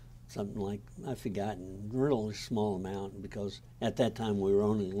something like, I've forgotten, really small amount, because at that time we were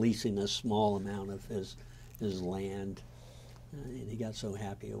only leasing a small amount of his land, and he got so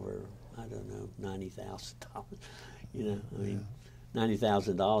happy over, I don't know, $90,000. I mean,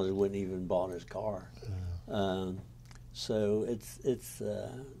 $90,000 wouldn't even bought his car. Yeah. So it's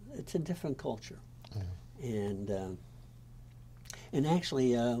a different culture, yeah. And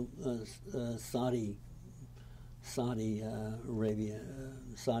actually Saudi Arabia,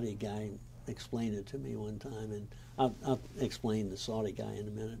 Saudi guy explained it to me one time, and I'll explain the Saudi guy in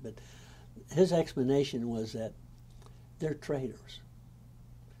a minute, but his explanation was that they're traders.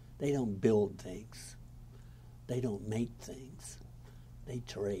 They don't build things. They don't make things. They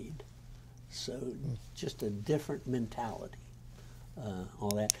trade. So just a different mentality,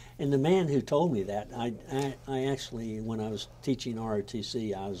 all that. And the man who told me that, I actually, when I was teaching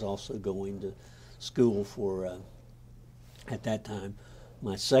ROTC, I was also going to school for, at that time,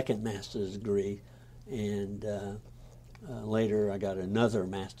 my second master's degree, and later I got another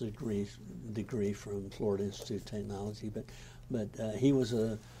master's degree from Florida Institute of Technology. But he was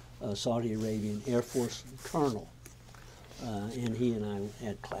a Saudi Arabian Air Force colonel, and he and I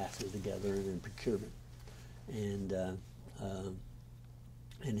had classes together in procurement, and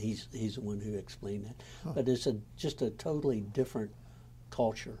he's the one who explained that. Huh. But it's just a totally different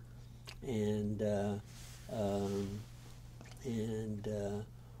culture, and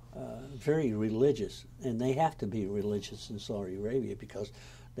very religious, and they have to be religious in Saudi Arabia because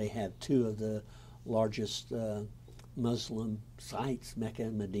they have two of the largest Muslim sites, Mecca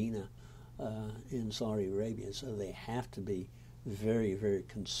and Medina, in Saudi Arabia. So they have to be very, very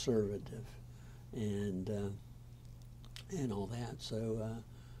conservative, and all that. So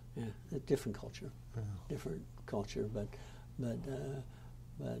yeah, a different culture, different culture. But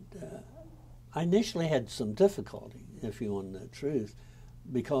I initially had some difficulty, if you want the truth,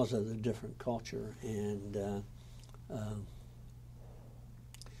 because of the different culture, and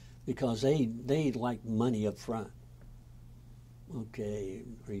because they like money up front. Okay,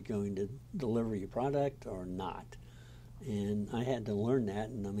 are you going to deliver your product or not? And I had to learn that,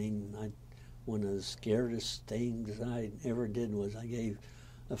 and I mean, one of the scariest things I ever did was I gave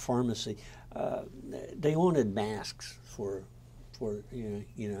a pharmacy. They wanted masks for you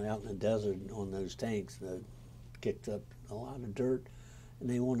know out in the desert on those tanks that kicked up a lot of dirt, and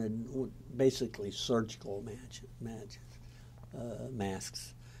they wanted basically surgical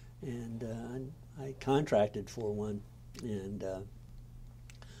masks, and I contracted for one, and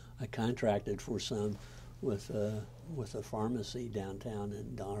I contracted for some with a pharmacy downtown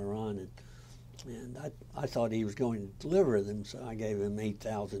in Dhahran, and I thought he was going to deliver them, so I gave him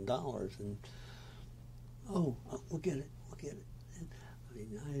 $8,000, and we'll get it. And, I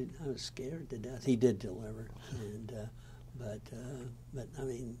mean, I was scared to death. He did deliver, and but I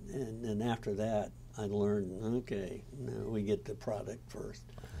mean, and after that, I learned, okay, we get the product first.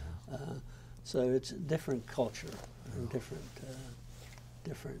 So it's a different culture, and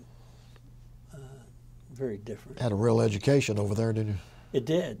very different. Had a real education over there, didn't you? It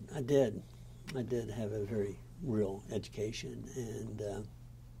did. I did have a very real education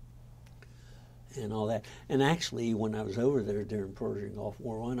and all that. And actually, when I was over there during Persian Gulf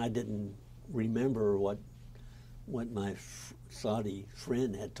War I didn't remember what my Saudi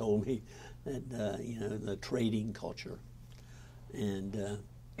friend had told me, that you know, the trading culture and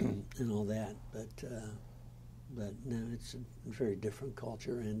and all that. But no, it's a very different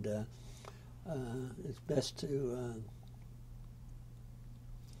culture, and it's best to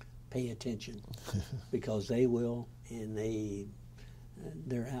pay attention because they will, and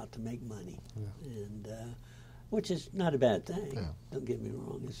they're out to make money, and which is not a bad thing. Yeah. Don't get me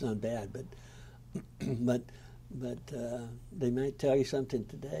wrong; it's not bad, but they might tell you something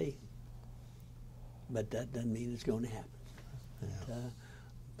today, but that doesn't mean it's going to happen.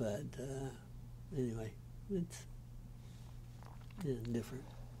 But anyway, it's different.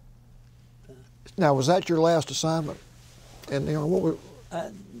 Now, was that your last assignment? And you know, what were?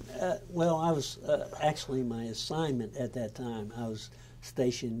 Well, I was actually, my assignment at that time, I was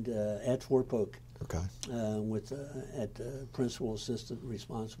stationed at Fort Polk. Okay. At the principal assistant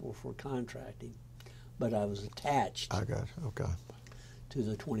responsible for contracting, but I was attached. I got it. Okay. To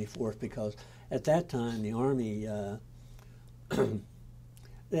the 24th because at that time the Army,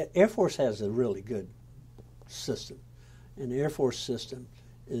 the Air Force has a really good system, and the Air Force system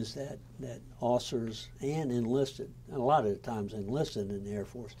is that officers and enlisted, a lot of the times enlisted in the Air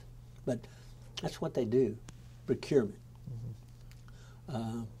Force, but that's what they do, procurement.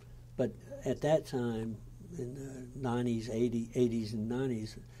 Mm-hmm. But at that time, in the 80s and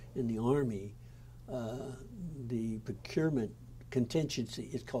 90s, in the Army, the procurement contingency,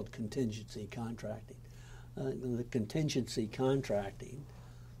 it's called contingency contracting. The contingency contracting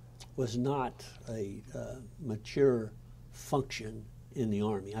was not a mature function in the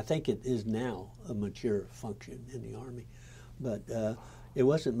Army. I think it is now a mature function in the Army, but it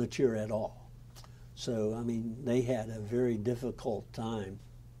wasn't mature at all. So, I mean, they had a very difficult time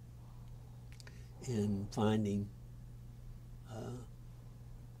in finding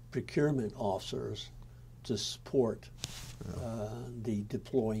procurement officers to support the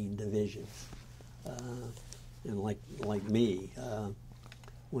deploying divisions. And like me,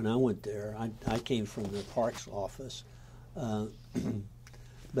 when I went there, I came from the Parks office,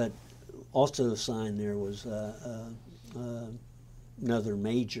 but also assigned there was another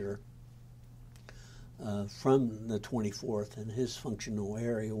major from the 24th, and his functional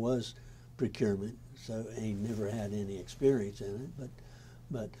area was procurement, so he never had any experience in it,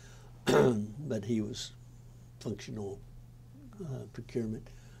 but he was functional procurement.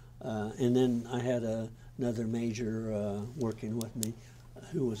 And then I had another major working with me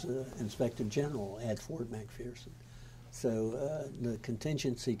who was an Inspector General at Fort McPherson. So the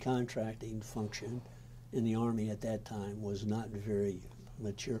contingency contracting function in the Army at that time was not very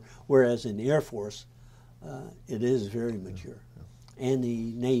mature, whereas in the Air Force it is very mature. And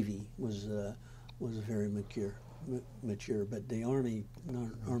the Navy was very mature, but the Army,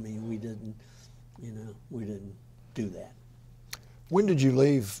 we didn't do that. When did you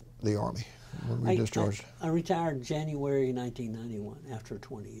leave the Army? When were you discharged? I retired January 1991 after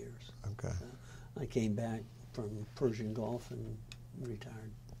 20 years. Okay. I came back from Persian Gulf and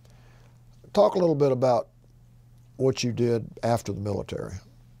retired. Talk a little bit about what you did after the military,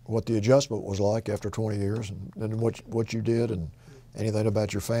 what the adjustment was like after 20 years, and what you did, and anything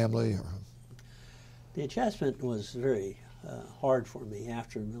about your family. Or... The adjustment was very hard for me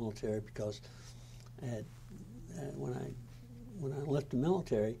after the military because when I left the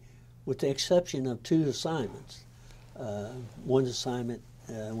military, with the exception of 2 assignments, one assignment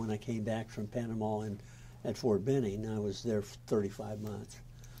when I came back from Panama and at Fort Benning, I was there for 35 months,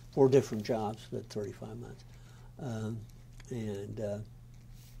 4 different jobs, but 35 months. And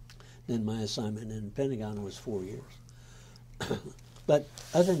then my assignment in the Pentagon was 4 years. But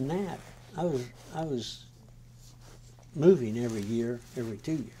other than that, I was moving every year, every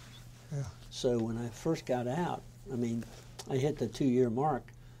 2 years. Yeah. So when I first got out, I mean, I hit the 2-year mark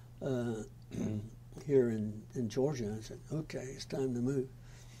here in Georgia. I said, okay, it's time to move.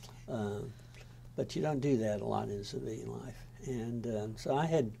 But you don't do that a lot in civilian life. And so I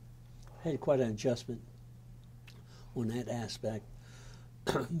had quite an adjustment on that aspect.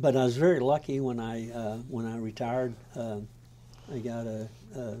 But I was very lucky when I retired. I got a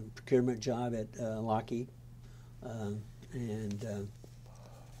procurement job at Lockheed, and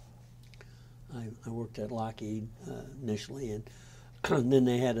I worked at Lockheed initially, and then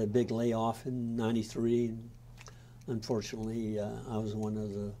they had a big layoff in '93. And unfortunately, I was one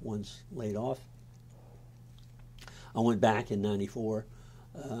of the ones laid off. I went back in '94,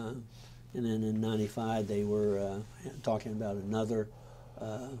 and then in '95 they were talking about another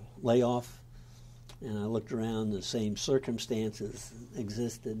layoff, and I looked around. The same circumstances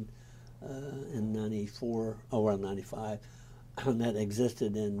existed in '94, or 95, that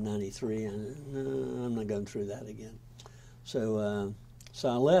existed in '93, and I'm not going through that again. So so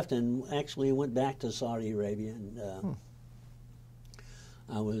I left and actually went back to Saudi Arabia, and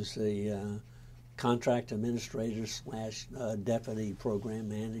I was a contract administrator / deputy program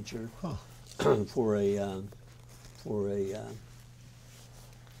manager for a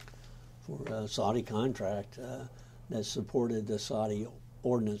Saudi contract that supported the Saudi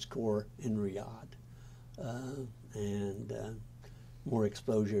Ordnance Corps in Riyadh, and more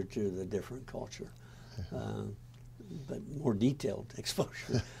exposure to the different culture, but more detailed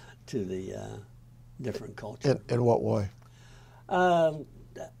exposure to the different culture. In what way? A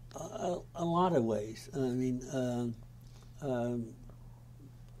lot of ways. I mean, a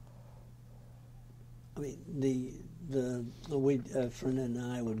friend and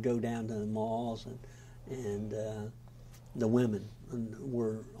I would go down to the malls, and the women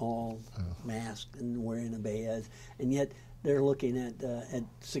were all masked and wearing abayas, and yet they're looking at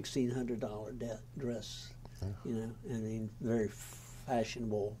 $1,600 dress, you know, I mean, very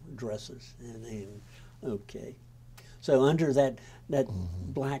fashionable dresses, and then, okay. So under that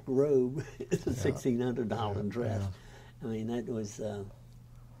black robe, $1,600 dress. I mean, that was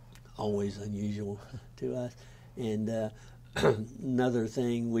always unusual to us. And another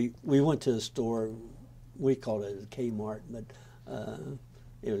thing, we went to a store, we called it a Kmart, but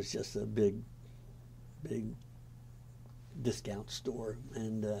it was just a big discount store,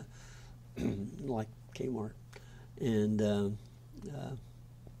 and like Kmart. And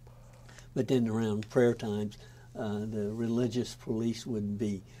but then around prayer times, the religious police would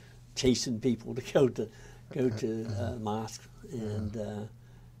be chasing people to go to mosques and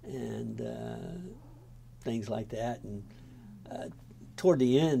things like that. And toward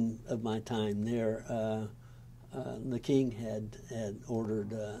the end of my time there, the king had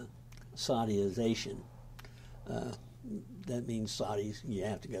ordered Saudiization. That means Saudis, you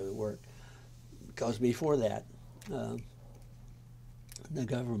have to go to work, because before that, the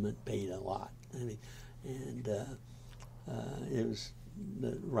government paid a lot. I mean, and it was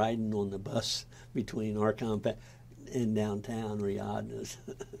riding on the bus between our compound and downtown Riyadh was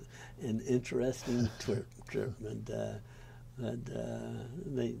an interesting trip, but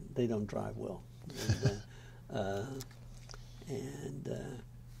they don't drive well, and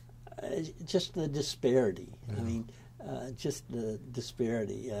just the disparity. I mean, just the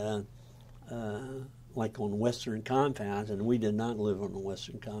disparity. Like on Western compounds, and we did not live on a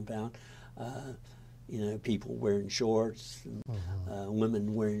Western compound. You know, people wearing shorts, and,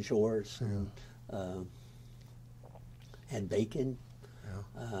 women wearing shorts, and had bacon.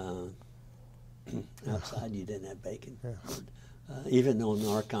 Outside, you didn't have bacon. Even on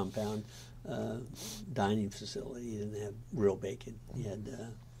our compound dining facility, you didn't have real bacon. You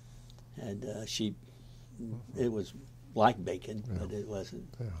had sheep. It was like bacon, but it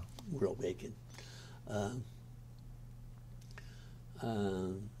wasn't real bacon.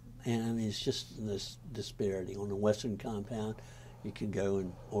 And I mean, it's just this disparity. On the Western compound, you can go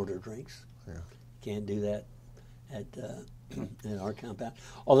and order drinks. You can't do that at our compound.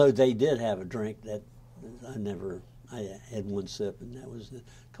 Although they did have a drink that I had one sip, and that was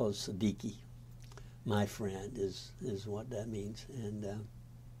called Siddiqui. My friend is what that means, and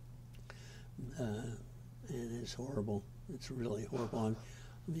it's horrible. It's really horrible.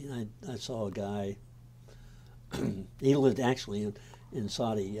 I mean, I saw a guy. He lived actually in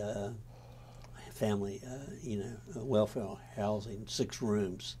Saudi family, welfare housing, 6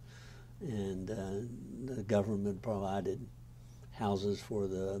 rooms, and the government provided houses for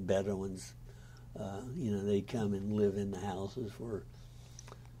the Bedouins. They'd come and live in the houses for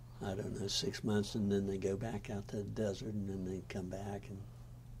I don't know, 6 months, and then they go back out to the desert, and then they come back and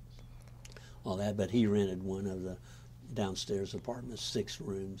all that. But he rented one of the downstairs apartments, 6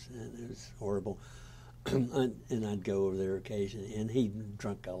 rooms, and it was horrible. And I'd go over there occasionally, and he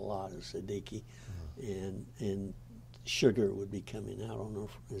drank a lot of Siddiqui, and sugar would be coming out on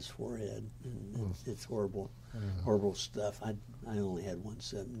his forehead, and it's horrible, horrible stuff. I only had 1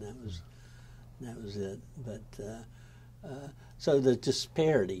 sip, and that was it. But so the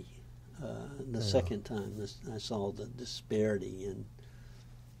disparity, the second time I saw the disparity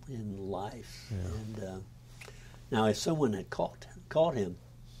in life, and now if someone had caught him,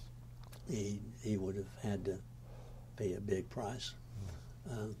 he would have had to pay a big price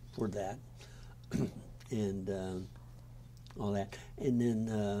for that, and all that. And then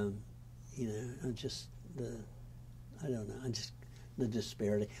just the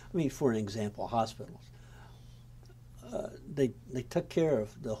disparity. I mean, for an example, hospitals. They took care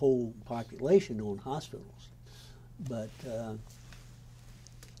of the whole population on hospitals, but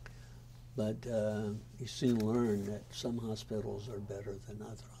you soon learn that some hospitals are better than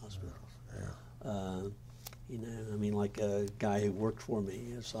other hospitals. I mean, like a guy who worked for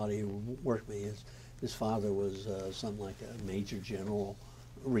me, a Saudi who worked me, his father was something like a major general,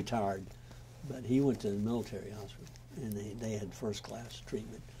 retired, but he went to the military hospital, and they had first-class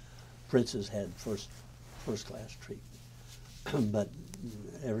treatment. Princes had first-class treatment, but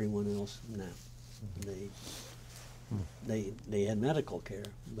everyone else, no. They had medical care,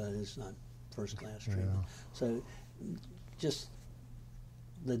 but it's not first-class treatment. So just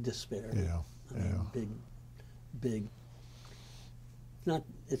the disparity. I mean, big.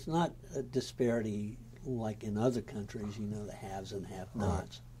 It's not a disparity like in other countries, the haves and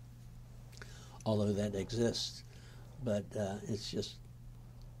have-nots, although that exists. But it's just,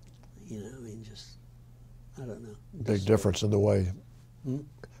 I don't know. Big difference in the way.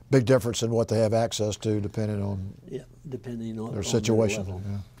 Big difference in what they have access to, depending on their situation. Their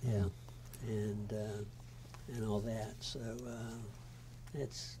level. And all that. So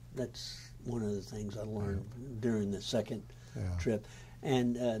that's one of the things I learned during the second trip.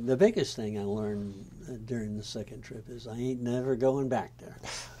 And the biggest thing I learned during the second trip is I ain't never going back there.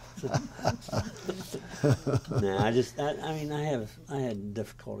 No, I had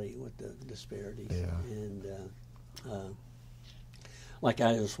difficulty with the disparities. And like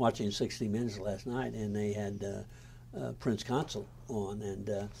I was watching 60 Minutes last night, and they had Prince Consort on,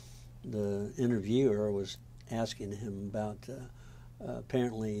 and the interviewer was asking him about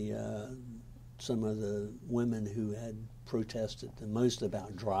apparently some of the women who had protested the most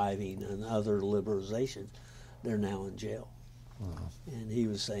about driving and other liberalizations, they're now in jail. And he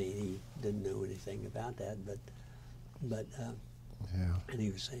was saying he didn't know anything about that, but and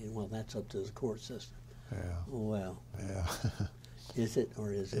he was saying, well, that's up to the court system. Well, is it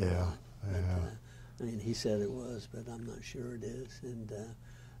or is it not? But, he said it was, but I'm not sure it is. And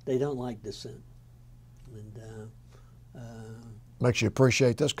they don't like dissent. And makes you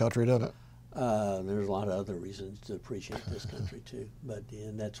appreciate this country, doesn't it? There's a lot of other reasons to appreciate this country too, but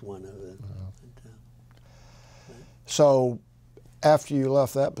that's one of them. So, after you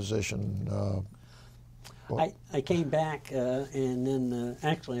left that position, I came back, and then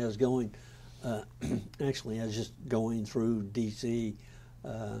actually I was going. Actually, I was just going through D.C.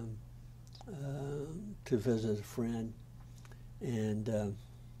 To visit a friend, and a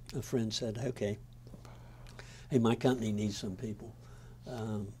friend said, "Okay, hey, my company needs some people.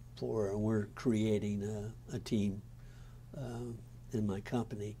 We're creating a team in my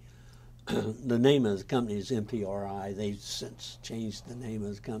company." The name of the company is MPRI. They've since changed the name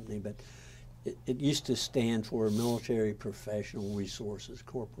of the company, but it used to stand for Military Professional Resources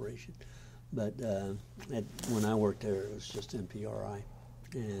Corporation. But when I worked there, it was just MPRI.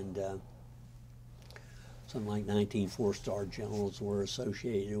 And something like 19 four-star generals were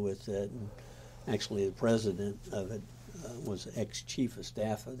associated with it. And actually, the president of it was ex-chief of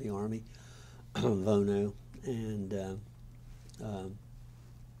staff of the Army, Vono, and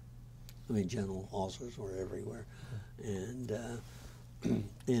general officers were everywhere, and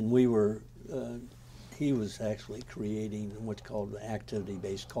we were. He was actually creating what's called the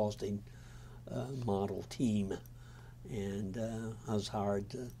activity-based costing model team, and I was hired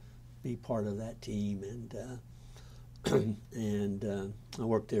to be part of that team, and I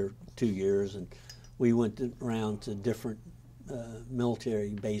worked there 2 years, and we went around to different military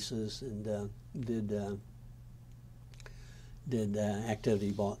bases and did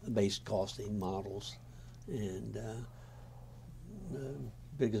activity-based costing models, and the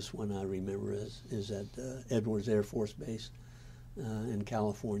biggest one I remember is at Edwards Air Force Base in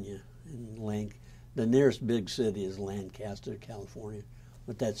California. The nearest big city is Lancaster, California,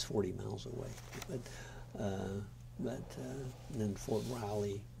 but that's 40 miles away. But then Fort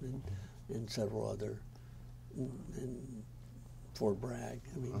Riley and several other, and Fort Bragg.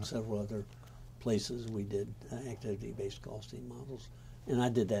 I mean, several other places we did activity-based costing models, and I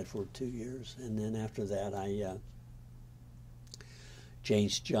did that for 2 years. And then after that, I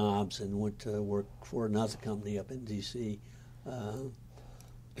changed jobs and went to work for another company up in D.C.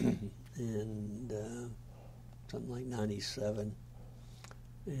 And something like 97,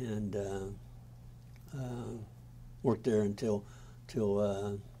 and worked there until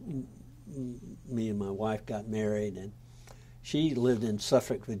me and my wife got married, and she lived in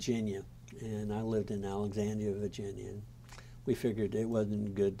Suffolk, Virginia, and I lived in Alexandria, Virginia. And we figured it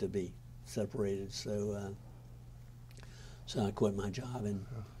wasn't good to be separated, so I quit my job and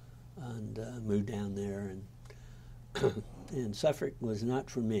moved down there. And Suffolk was not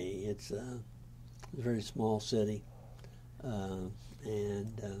for me. It's a very small city, and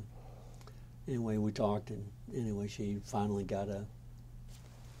anyway, we talked, and anyway, she finally got a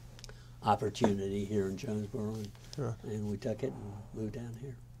opportunity here in Jonesboro, and we took it and moved down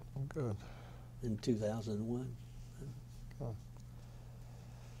here. Oh, good. In 2001. Oh.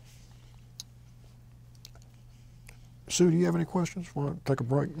 Sue, do you have any questions? Want to take a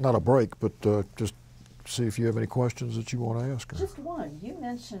break? Not a break, but just see if you have any questions that you want to ask her. Just one. You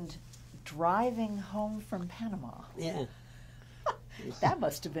mentioned driving home from Panama. Yeah. That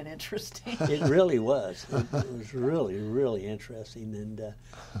must have been interesting. It really was. It was really, really interesting. And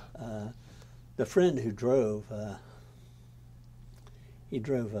the friend who drove, he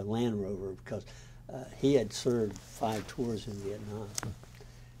drove a Land Rover because he had served 5 tours in Vietnam.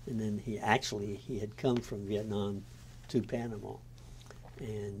 And then he had come from Vietnam to Panama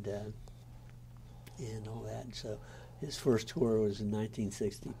and all that. So his first tour was in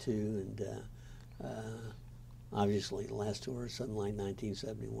 1962, and obviously the last tour was something like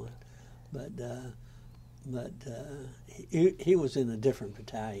 1971. But he was in a different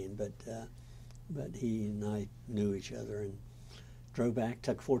battalion, but he and I knew each other and drove back.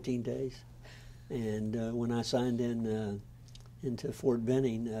 Took 14 days, and when I signed into Fort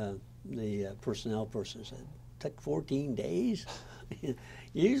Benning, the personnel person said, "Took 14 days?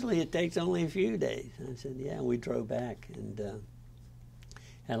 Usually it takes only a few days." I said, "Yeah." We drove back and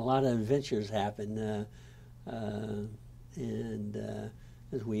had a lot of adventures happen. And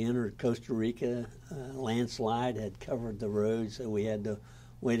as we entered Costa Rica, landslide had covered the road, so we had to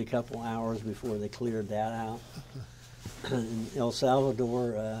wait a couple hours before they cleared that out. In El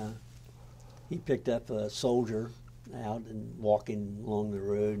Salvador, he picked up a soldier out and walking along the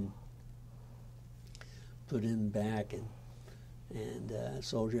road, and put him back, and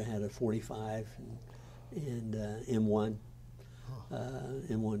soldier had a .45 and M1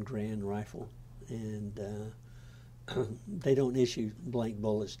 M1 Grand rifle, and they don't issue blank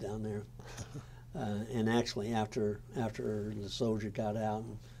bullets down there. And actually, after the soldier got out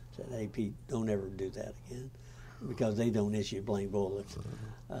and said, "Hey, Pete, don't ever do that again," because they don't issue blank bullets.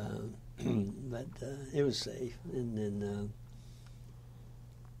 But it was safe, and then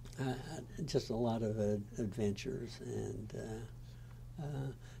just a lot of adventures, and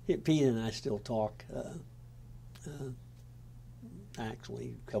Pete and I still talk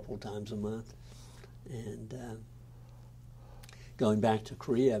actually a couple of times a month. And going back to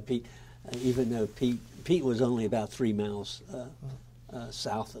Korea, Pete, even though Pete was only about 3 miles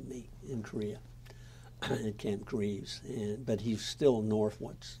south of me in Korea, at Camp Greaves, but he's still north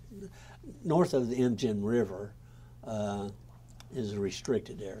of the Imjin River. Is a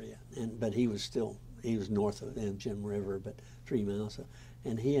restricted area, but he was north of the Imjin River, but 3 miles.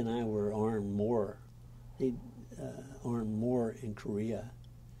 And he and I were armed more. He armed more in Korea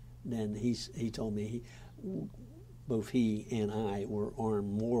than he told me. Both he and I were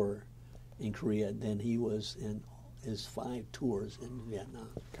armed more in Korea than he was in his 5 tours in Vietnam.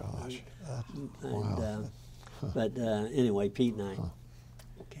 Gosh, wow. But anyway, Pete and I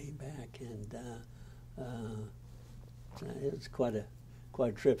came back, and it was quite a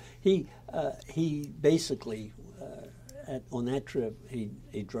trip. He basically on that trip he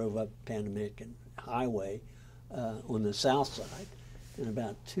drove up Pan American Highway on the south side, and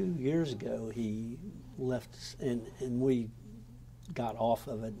about 2 years ago he left, and we got off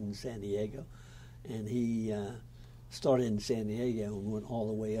of it in San Diego, and he started in San Diego and went all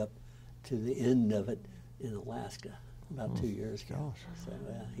the way up to the end of it in Alaska about 2 years ago. Gosh. So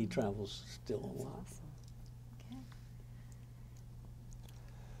he travels still a lot.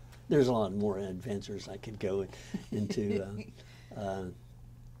 There's a lot more adventures I could go into.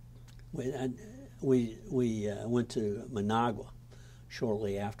 We went to Managua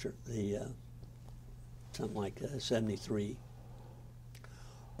shortly after the something like 73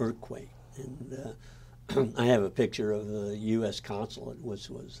 earthquake. And I have a picture of the U.S. consulate, which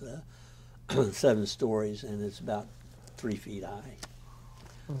was 7 stories, and it's about 3 feet high.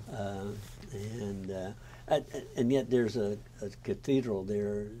 And yet there's a cathedral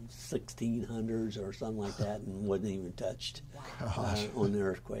there, 1600s or something like that, and wasn't even touched on the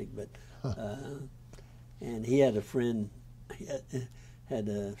earthquake. But and he had a friend,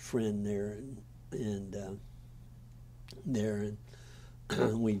 there,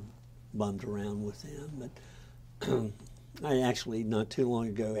 and we bummed around with him. But I actually not too long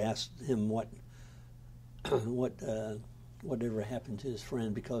ago asked him whatever happened to his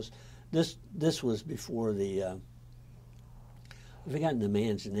friend, because this was before the I've forgotten the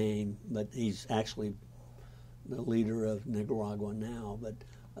man's name, but he's actually the leader of Nicaragua now. But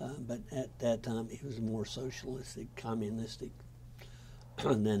at that time he was more socialistic, communistic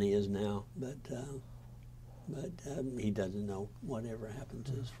than he is now. But he doesn't know whatever happened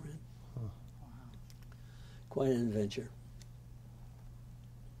to his friend. Quite an adventure.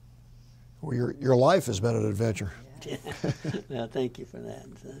 Well, your life has been an adventure. Yeah. Well, thank you for that.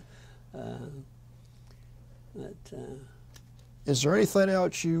 Is there anything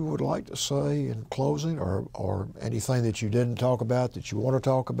else you would like to say in closing, or anything that you didn't talk about that you want to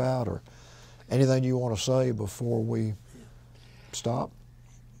talk about, or anything you want to say before we stop?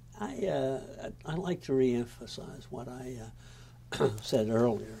 I'd like to reemphasize what I said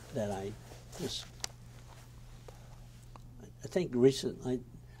earlier, that I think recently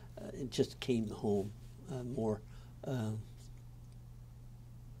it just came home more.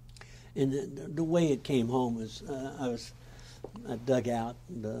 And the way it came home is I dug out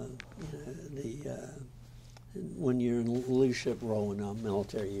when you're in a leadership role in a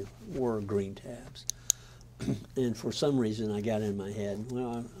military, you wore green tabs. And for some reason I got in my head,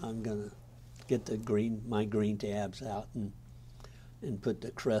 well, I'm going to get my green tabs out and put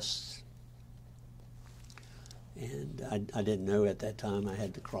the crests. And I didn't know at that time I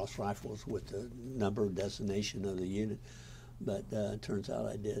had the cross rifles with the number designation of the unit, but it turns out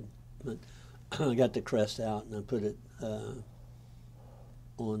I did. But I got the crest out and I put it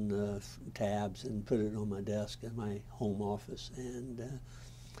on the tabs and put it on my desk in my home office. And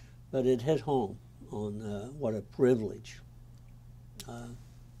but it hit home on what a privilege. And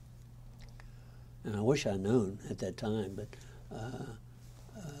I wish I'd known at that time, but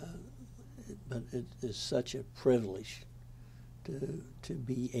it is such a privilege to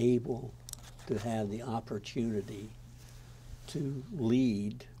be able to have the opportunity to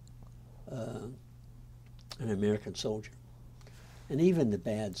lead an American soldier, and even the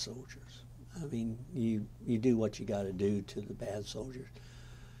bad soldiers. I mean, you do what you got to do to the bad soldiers.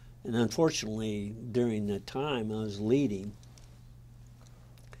 And unfortunately, during the time I was leading,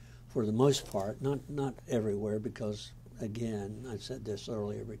 for the most part, not everywhere, because again, I said this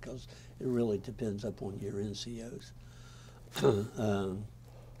earlier, because it really depends upon your NCOs.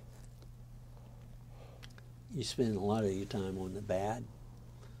 You spend a lot of your time on the bad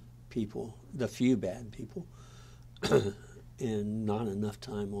people, the few bad people, and not enough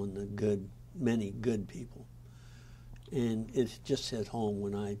time on the many good people. And it just hit home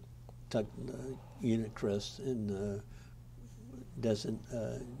when I took the unit crest and the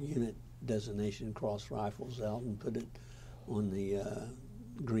unit designation cross rifles out and put it on the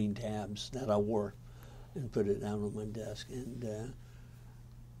green tabs that I wore, and put it out on my desk. And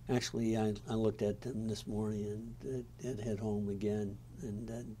actually, I looked at them this morning, and it hit home again, and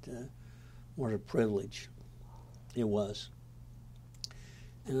that what a privilege it was.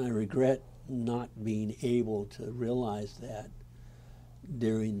 And I regret not being able to realize that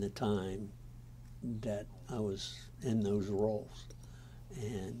during the time that I was in those roles.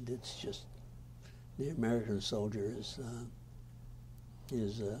 And it's just, the American soldier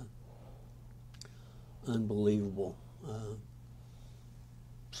is unbelievable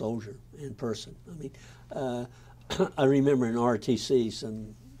soldier and person. I mean, I remember in RTC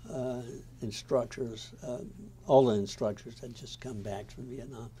some instructors, all the instructors had just come back from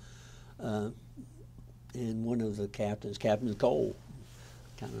Vietnam, and one of the captains, Captain Cole,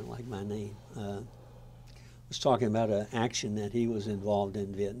 kind of like my name, was talking about an action that he was involved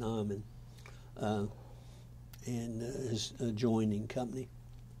in Vietnam, and his adjoining company.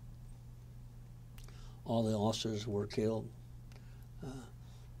 All the officers were killed.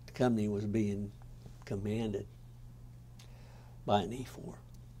 The company was being commanded by an E4,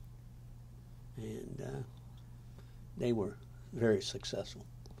 and they were very successful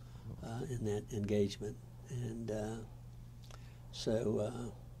in that engagement. And so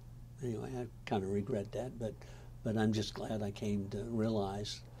anyway, I kind of regret that, but I'm just glad I came to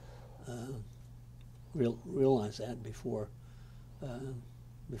realize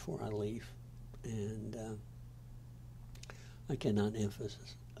that before I leave, and I cannot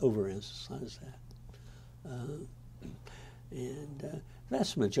overemphasize that. And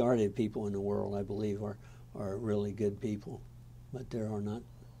vast majority of people in the world, I believe, are really good people, but there are not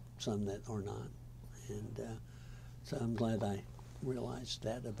some that are not. And so I'm glad I realized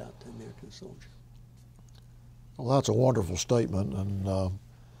that about the American soldier. Well, that's a wonderful statement, and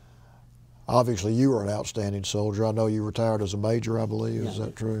obviously you were an outstanding soldier. I know you retired as a major, I believe. Is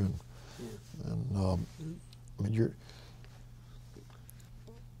that true? And, yeah. and I mean,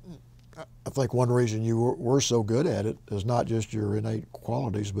 I think one reason you were so good at it is not just your innate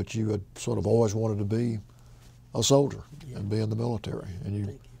qualities, but you had sort of always wanted to be a soldier and be in the military, and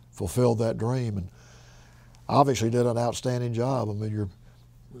you fulfilled that dream, and obviously did an outstanding job. I mean, your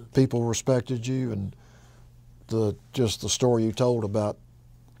people respected you, and just the story you told about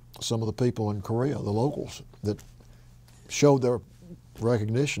some of the people in Korea, the locals, that showed their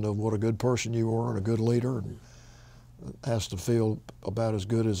recognition of what a good person you were and a good leader, and has to feel about as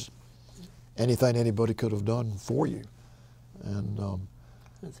good as anything anybody could have done for you. And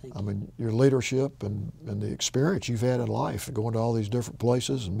I mean, your leadership and the experience you've had in life, going to all these different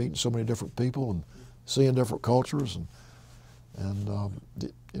places and meeting so many different people and seeing different cultures, and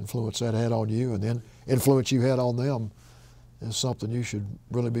the influence that had on you and then influence you had on them is something you should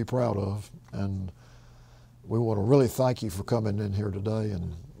really be proud of. And we want to really thank you for coming in here today,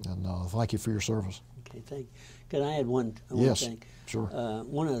 and thank you for your service. Okay, thank you. Could I add one yes, thing? Sure.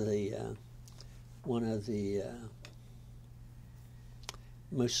 One of the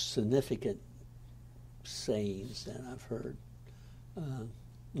most significant sayings that I've heard.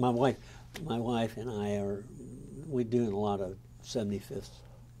 My wife and I we're doing a lot of 75th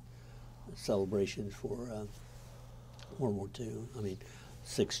celebrations for World War II. I mean,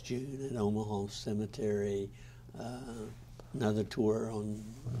 6th June at Omaha Cemetery, another tour on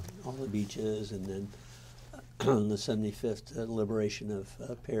all the beaches, and then the 75th liberation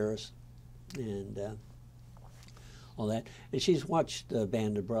of Paris, and all that. And she's watched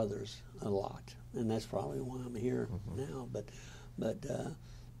Band of Brothers a lot, and that's probably why I'm here now. But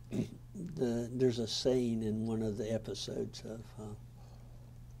there's a saying in one of the episodes of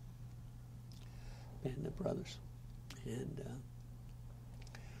Band of Brothers, and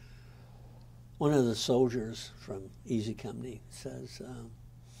one of the soldiers from Easy Company says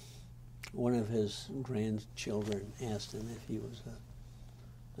one of his grandchildren asked him if he was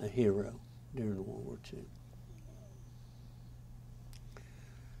a hero during World War II.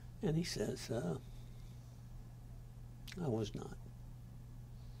 And he says, I was not.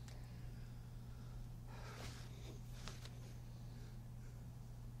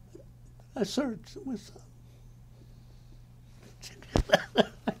 I served with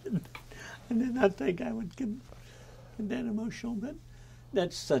I did not think I would get that emotional, but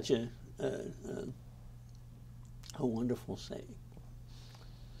that's such a wonderful saying.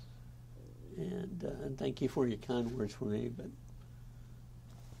 And thank you for your kind words for me, but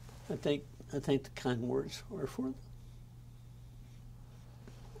I think the kind words are for the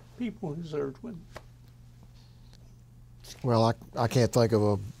people who served with me. Well, I can't think of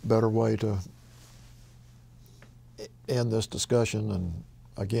a better way to end this discussion. And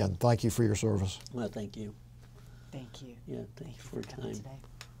again, thank you for your service. Well, thank you. Thank you. Yeah, thank you for your time. Today. Thanks.